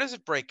 Where does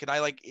it break? Can I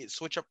like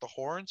switch up the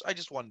horns? I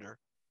just wonder.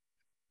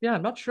 Yeah,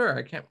 I'm not sure.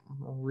 I can't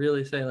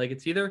really say. Like,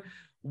 it's either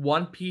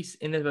one piece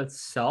in of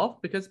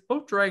itself, because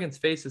both dragons'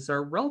 faces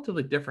are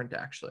relatively different,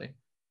 actually.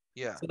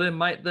 Yeah. So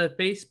the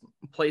face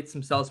plates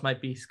themselves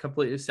might be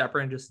completely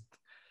separate and just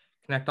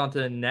connect onto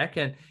the neck,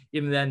 and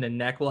even then the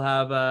neck will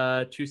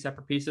have two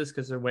separate pieces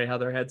because of the way how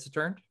their heads are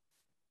turned.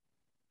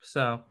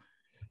 So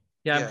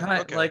Yeah, I'm Yeah. kind of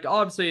Okay. like,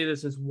 obviously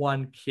this is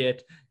one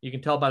kit. You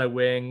can tell by the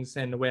wings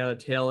and the way the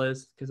tail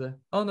is, because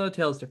oh no, the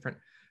tail is different.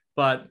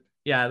 But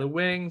yeah, the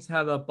wings,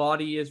 how the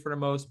body is for the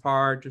most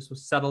part, just with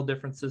subtle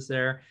differences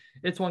there.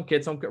 It's one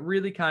kit, so I'm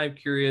really kind of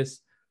curious,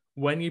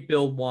 when you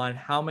build one,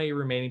 how many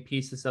remaining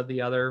pieces of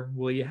the other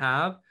will you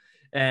have,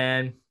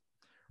 and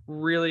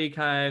really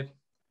kind of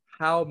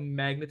how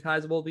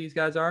magnetizable these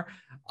guys are.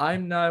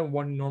 I'm not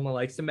one who normally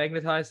likes to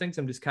magnetize things.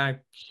 I'm just kind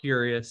of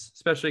curious,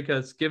 especially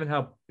because given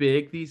how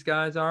big these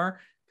guys are,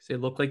 because they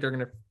look like they're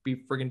going to be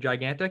friggin'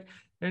 gigantic,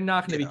 they're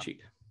not going to be Yeah.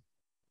 cheap.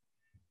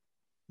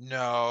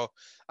 No,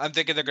 I'm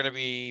thinking they're going to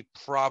be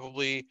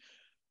probably.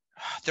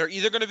 They're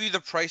either going to be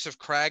the price of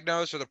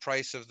Kragnos or the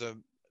price of the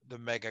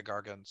Mega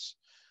Gargants,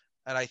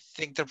 and I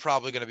think they're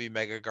probably going to be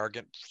Mega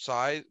Gargant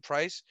size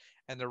price.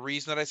 And the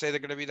reason that I say they're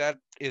going to be that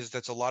is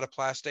that's a lot of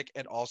plastic,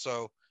 and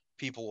also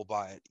people will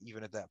buy it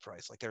even at that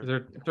price. Like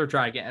They're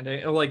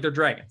gigantic, like they're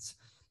dragons.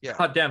 yeah.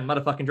 God damn,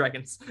 motherfucking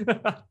dragons.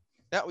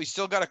 Now we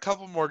still got a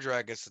couple more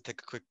dragons to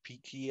take a quick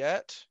peek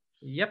at.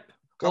 Yep.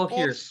 Well,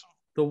 here, Couples.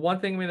 the one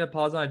thing we need to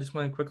pause on, I just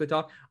want to quickly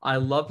talk. I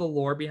love the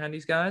lore behind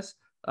these guys.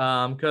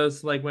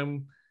 Because like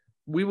when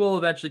we will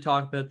eventually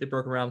talk about the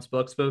Broken Realms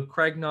books, but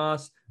Craig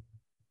Noss,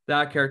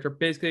 that character,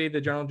 basically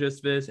the general gist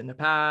of this in the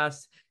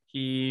past,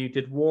 he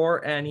did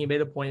war and he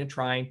made a point of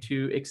trying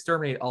to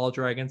exterminate all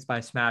dragons by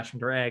smashing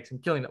their eggs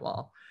and killing them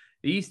all.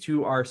 These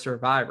two are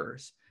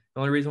survivors. The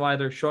only reason why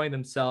they're showing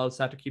themselves,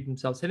 have to keep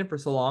themselves hidden for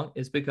so long,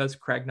 is because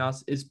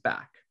Kragnos is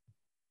back.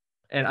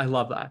 And I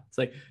love that. It's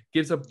like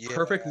gives a Yeah.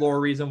 perfect lore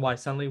reason why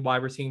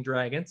we're seeing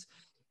dragons.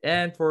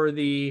 And for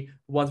the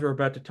ones we're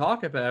about to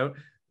talk about,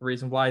 the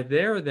reason why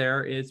they're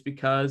there is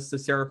because the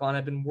Seraphon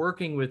have been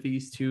working with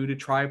these two to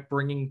try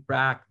bringing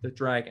back the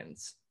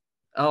dragons.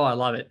 Oh, I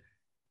love it.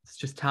 It's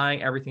just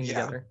tying everything Yeah.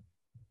 together.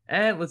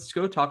 And let's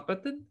go talk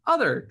about the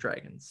other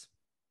dragons,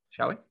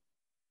 shall we?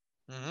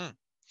 Mm-hmm.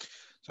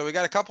 So we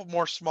got a couple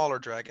more smaller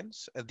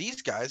dragons. And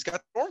these guys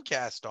got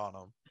Stormcast on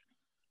them.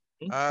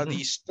 Mm-hmm.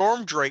 The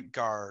Stormdrake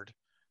Guard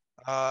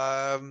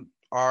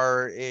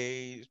are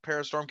a pair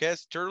of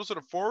Stormcast turtles that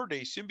afford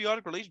a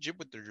symbiotic relationship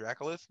with their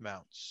Draconith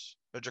mounts.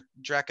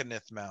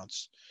 Draconith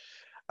mounts.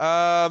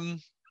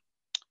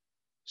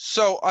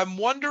 So I'm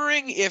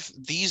wondering if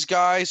these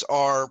guys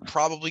are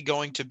probably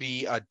going to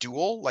be a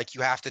duel, like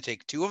you have to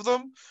take two of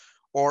them,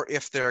 or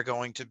if they're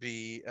going to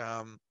be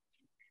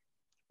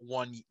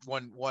one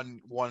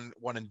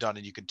and done,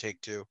 and you can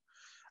take two.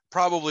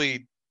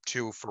 Probably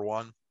two for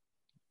one.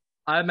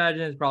 I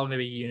imagine it's probably going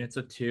to be units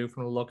of two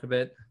from the look of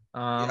it.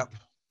 Yep.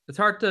 It's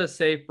hard to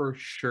say for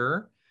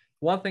sure.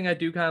 One thing I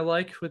do kind of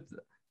like with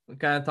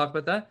kind of talk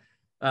about that.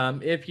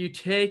 If you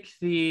take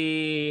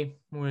the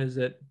what is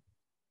it?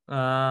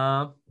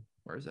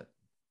 Where is it?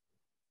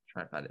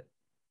 Try to find it.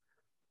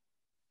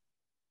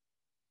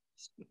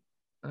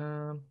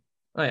 Oh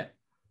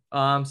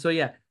yeah. So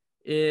yeah,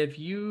 if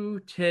you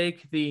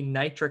take the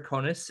Knight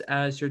Draconis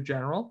as your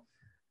general,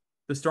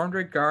 the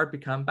Stormdrake Guard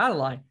become battle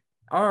line.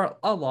 Or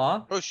a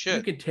law, Oh you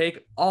shit. can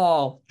take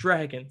all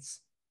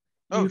dragons.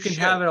 Oh You can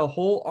have shit. a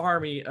whole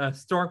army of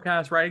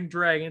Stormcast riding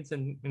dragons,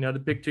 and the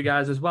big two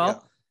guys as Yeah.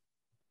 well.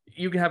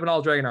 You can have an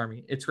all dragon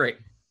army. It's great.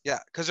 Yeah,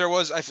 because there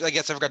was. I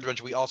guess I forgot to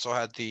mention. We also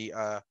had the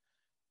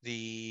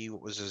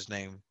what was his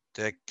name?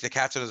 The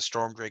captain of the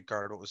Stormdrake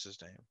Guard. What was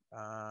his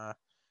name?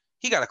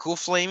 He got a cool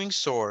flaming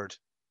sword.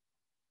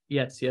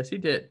 Yes, he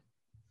did.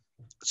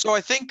 So I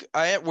think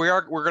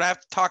we're gonna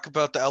have to talk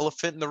about the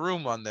elephant in the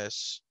room on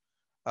this,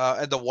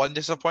 and the one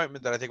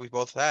disappointment that I think we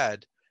both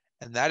had,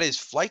 and that is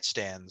flight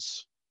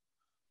stands.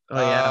 Oh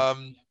yeah.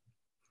 Um,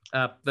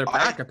 They're I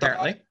back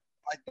apparently.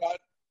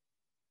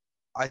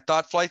 I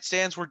thought flight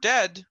stands were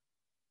dead,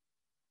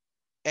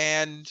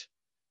 and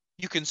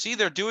you can see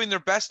they're doing their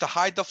best to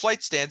hide the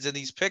flight stands in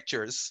these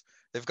pictures.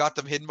 They've got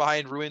them hidden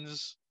behind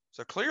ruins.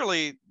 So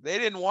clearly they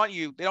don't want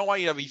you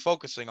to be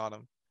focusing on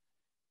them.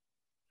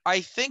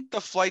 I think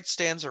the flight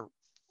stands are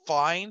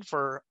fine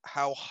for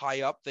how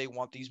high up they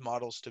want these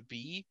models to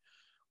be,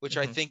 which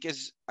I think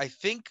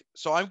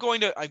so I'm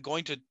going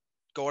to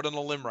go out on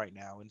a limb right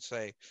now and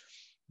say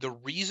the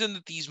reason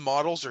that these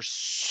models are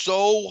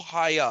so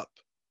high up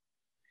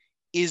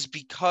is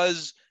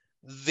because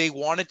they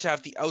wanted to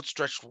have the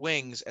outstretched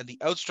wings, and the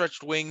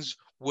outstretched wings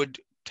would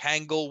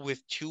tangle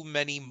with too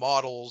many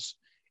models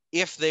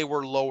if they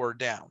were lower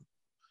down.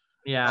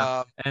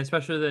 Yeah, and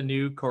especially the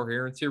new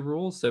coherency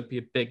rules, so it'd be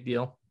a big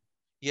deal.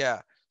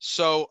 Yeah,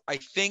 so I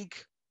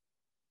think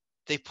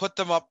they put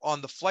them up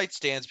on the flight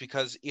stands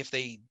because if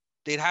they'd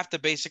have to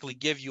basically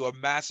give you a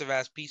massive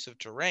ass piece of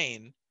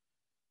terrain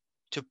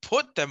to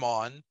put them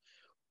on,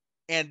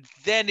 and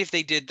then if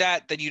they did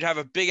that, then you'd have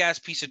a big ass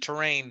piece of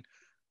terrain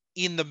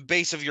in the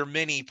base of your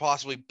mini,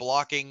 possibly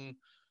blocking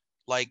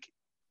like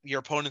your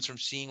opponents from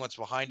seeing what's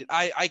behind it.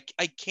 I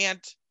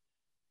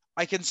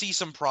can see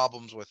some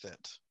problems with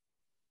it.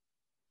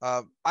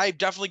 I'm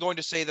definitely going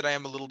to say that I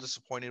am a little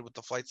disappointed with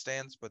the flight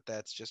stands, but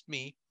that's just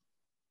me.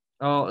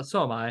 Oh,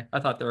 so am I. I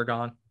thought they were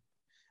gone.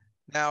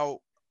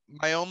 Now,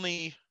 my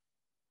only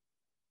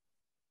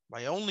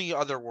My only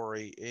other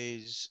worry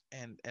is,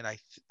 and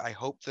I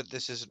hope that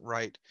this isn't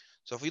right.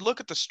 So if we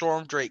look at the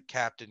Stormdrake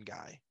captain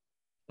guy,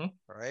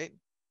 right?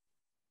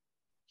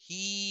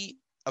 He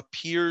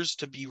appears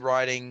to be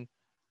riding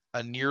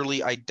a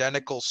nearly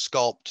identical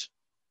sculpt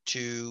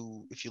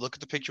to, if you look at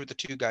the picture with the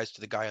two guys,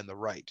 to the guy on the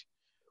right,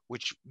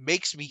 which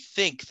makes me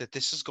think that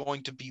this is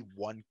going to be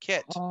one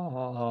kit.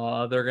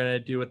 Oh, they're gonna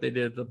do what they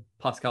did the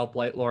Pascal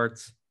Blight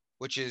Lords.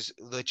 Which is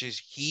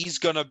he's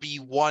gonna be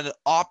one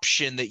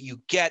option that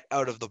you get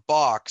out of the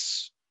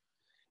box,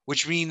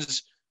 which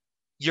means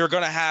you're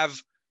gonna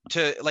have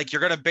to, like,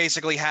 you're gonna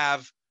basically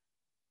have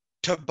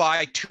to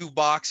buy 2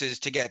 boxes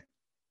to get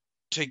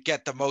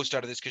the most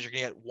out of this, because you're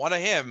gonna get one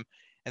of him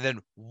and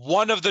then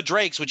one of the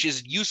Drakes, which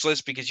is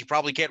useless because you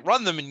probably can't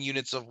run them in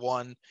units of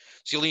 1.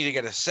 So you'll need to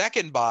get a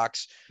second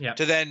box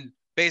to then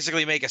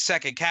basically make a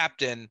second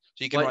captain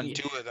so you can run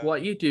 2 of them.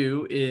 What you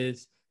do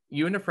is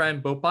you and a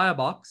friend both buy a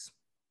box.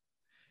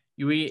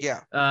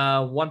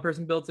 One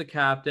person builds a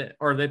captain,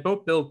 or they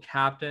both build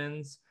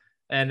captains,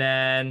 and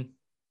then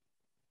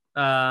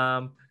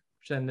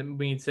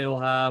means they'll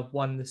have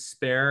one to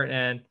spare,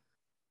 and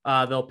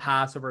they'll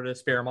pass over to the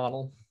spare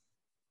model.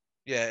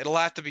 Yeah, it'll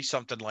have to be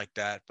something like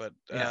that, but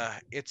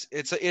it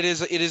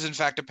is in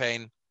fact a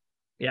pain.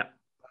 Yeah.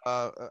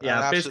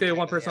 Basically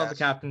one person on the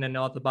captain, and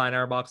they'll have to buy an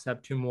air box to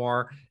have 2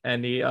 more,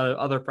 and the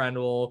other friend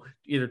will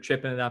either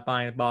chip into that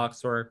buying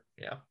box or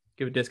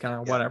give a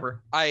discount or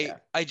whatever. I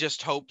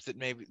just hope that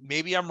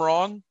maybe I'm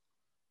wrong.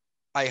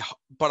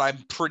 But I'm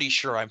pretty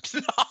sure I'm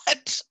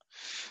not,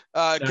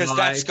 because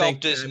that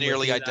sculpt is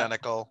nearly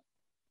identical.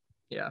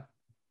 Yeah.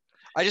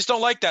 I just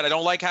don't like that. I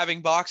don't like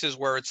having boxes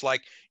where it's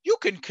like you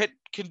can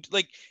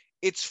like,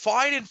 it's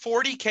fine in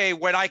 40K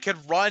when I can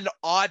run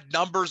odd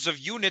numbers of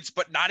units,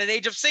 but not in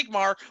Age of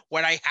Sigmar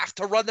when I have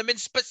to run them in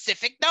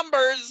specific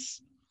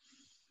numbers.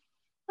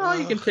 Oh,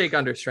 you can take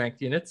under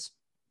strength units.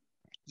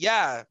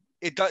 Yeah,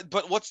 it does.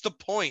 But what's the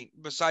point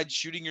besides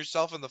shooting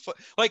yourself in the foot?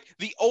 Like,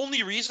 the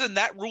only reason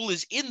that rule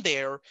is in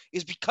there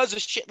is because of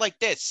shit like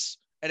this.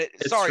 And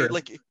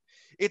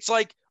it's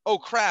like, oh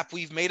crap,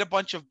 we've made a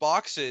bunch of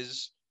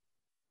boxes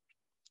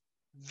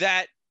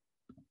that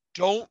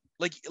don't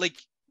like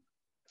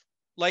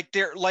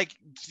they're like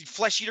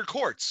Flesh Eater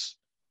Courts.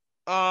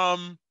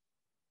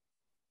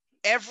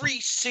 Every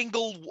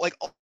single, like,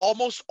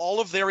 almost all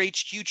of their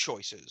HQ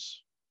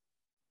choices,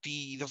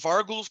 the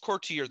Varghul's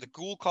Courtier, the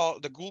Ghoul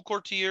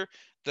Courtier,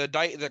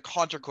 the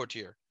Haunter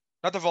Courtier,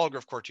 not the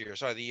Volgriff Courtier,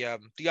 sorry,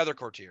 the other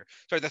Courtier.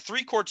 Sorry, the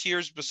 3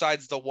 Courtiers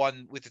besides the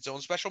one with its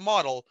own special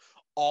model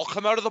all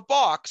come out of the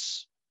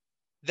box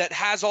that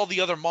has all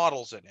the other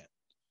models in it.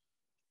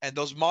 And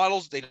those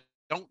models,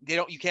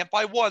 you can't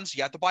buy one, so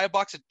you have to buy a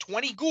box of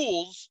 20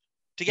 ghouls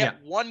to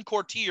get one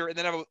Courtier, and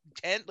then have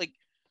 10, like,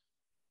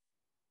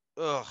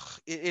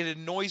 it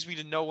annoys me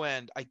to no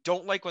end. I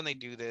don't like when they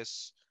do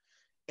this.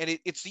 And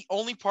it's the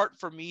only part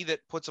for me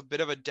that puts a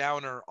bit of a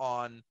downer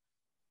on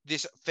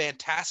this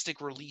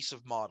fantastic release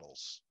of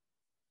models.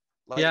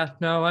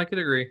 I could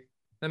agree.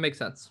 That makes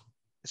sense.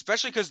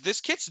 Especially because this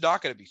kit's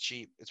not going to be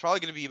cheap. It's probably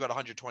going to be about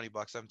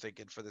 $120, I'm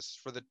thinking, for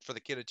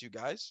the kit of 2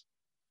 guys.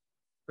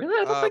 Really?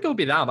 I don't think it'll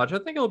be that much. I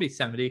think it'll be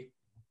 70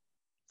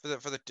 for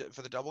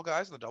the double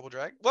guys and the double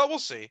drag. Well, we'll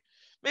see.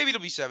 Maybe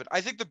it'll be 7.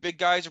 I think the big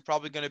guys are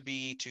probably going to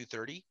be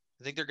 230.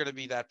 I think they're going to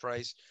be that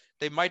price.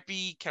 They might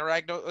be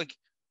Caragno, like,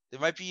 they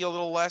might be a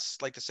little less,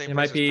 like the same. It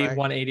might be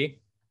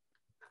 180,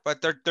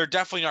 but they're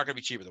definitely not going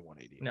to be cheaper than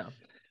 180. No,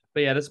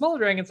 but yeah, the smaller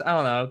dragons, I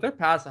don't know. If they're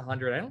past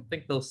 100, I don't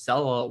think they'll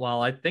sell it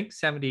well. I think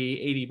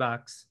 70,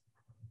 $80.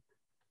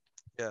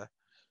 Yeah.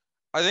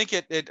 I think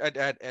at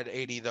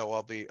 80 though,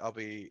 I'll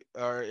be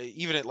or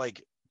even at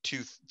like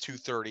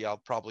 230, I'll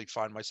probably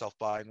find myself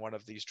buying one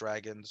of these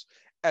dragons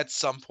at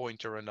some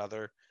point or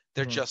another.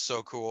 They're just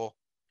so cool.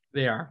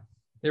 They are.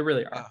 They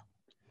really are.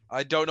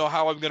 I don't know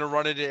how I'm gonna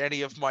run it in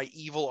any of my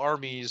evil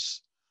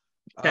armies.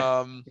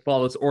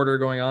 All this order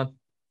going on.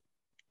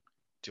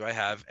 Do I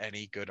have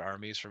any good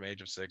armies from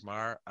Age of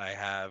Sigmar? I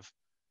have.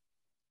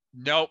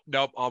 Nope.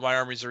 All my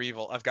armies are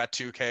evil. I've got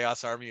 2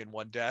 Chaos Army and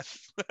 1 Death.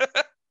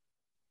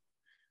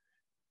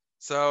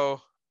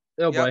 So,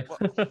 boy.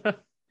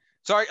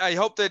 Sorry, I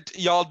hope that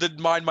y'all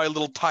didn't mind my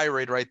little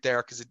tirade right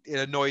there, because it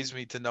annoys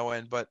me to no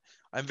end. But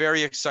I'm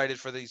very excited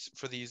for these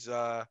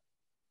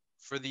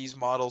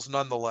models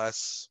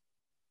nonetheless.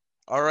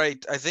 All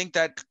right, I think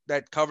that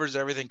covers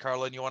everything.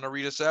 Carlin, you want to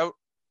read us out?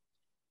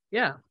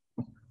 Yeah.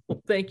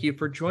 Well, thank you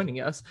for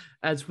joining us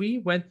as we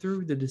went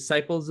through the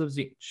Disciples of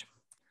Tzeentch.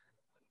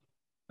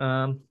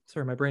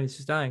 Sorry, my brain is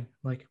just dying.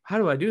 Like, how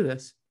do I do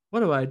this?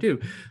 What do I do?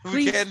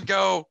 Please. We can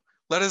go.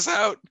 Let us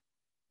out.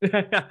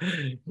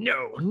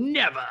 No,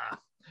 never.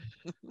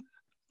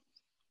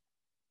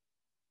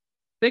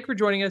 Thank you for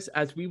joining us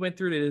as we went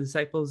through the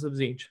Disciples of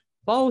Tzeentch.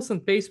 Follow us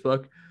on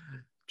Facebook.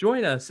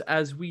 Join us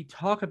as we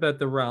talk about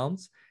the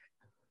realms.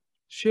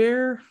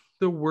 Share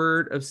the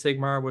word of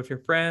Sigmar with your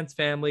friends,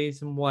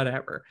 families, and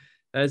whatever.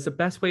 That is the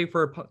best way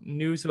for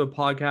news of a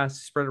podcast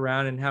to spread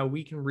around, and how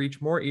we can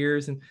reach more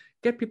ears and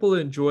get people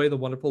to enjoy the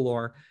wonderful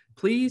lore.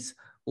 Please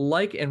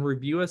like and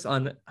review us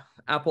on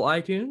Apple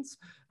iTunes.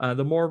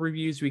 The more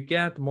reviews we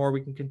get, the more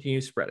we can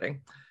continue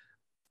spreading.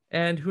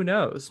 And who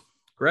knows,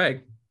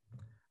 Greg,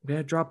 I'm going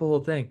to drop a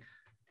little thing.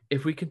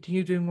 If we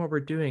continue doing what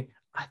we're doing,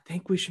 I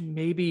think we should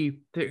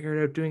maybe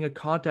figure out doing a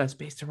contest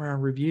based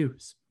around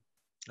reviews.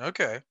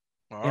 Okay.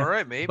 All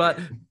right, maybe. But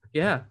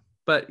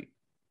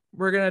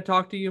we're going to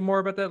talk to you more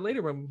about that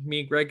later when me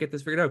and Greg get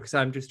this figured out, because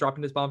I'm just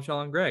dropping this bombshell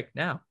on Greg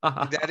now.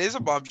 That is a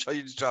bombshell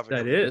you just dropped.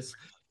 That is.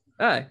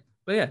 All right.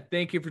 But yeah,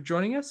 thank you for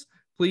joining us.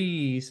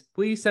 Please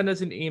send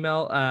us an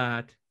email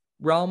at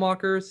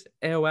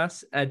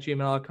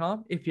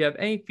realmwalkersaos@gmail.com if you have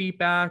any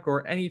feedback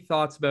or any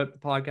thoughts about the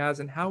podcast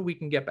and how we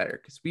can get better,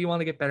 because we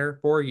want to get better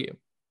for you.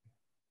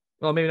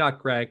 Well, maybe not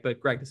Greg, but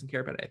Greg doesn't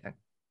care about anything.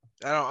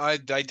 I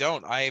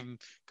don't. I am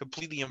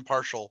completely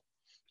impartial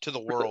to the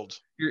world.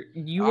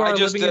 You are a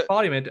living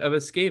embodiment of a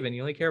Skaven.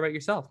 You only care about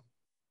yourself.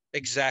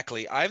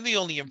 Exactly. I'm the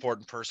only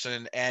important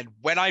person, and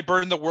when I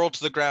burn the world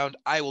to the ground,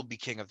 I will be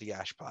king of the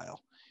ash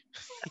pile.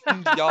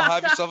 Y'all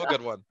have yourself a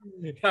good one.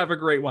 Have a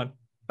great one.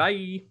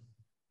 Bye.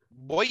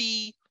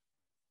 Bye.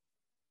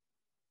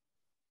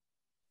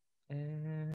 And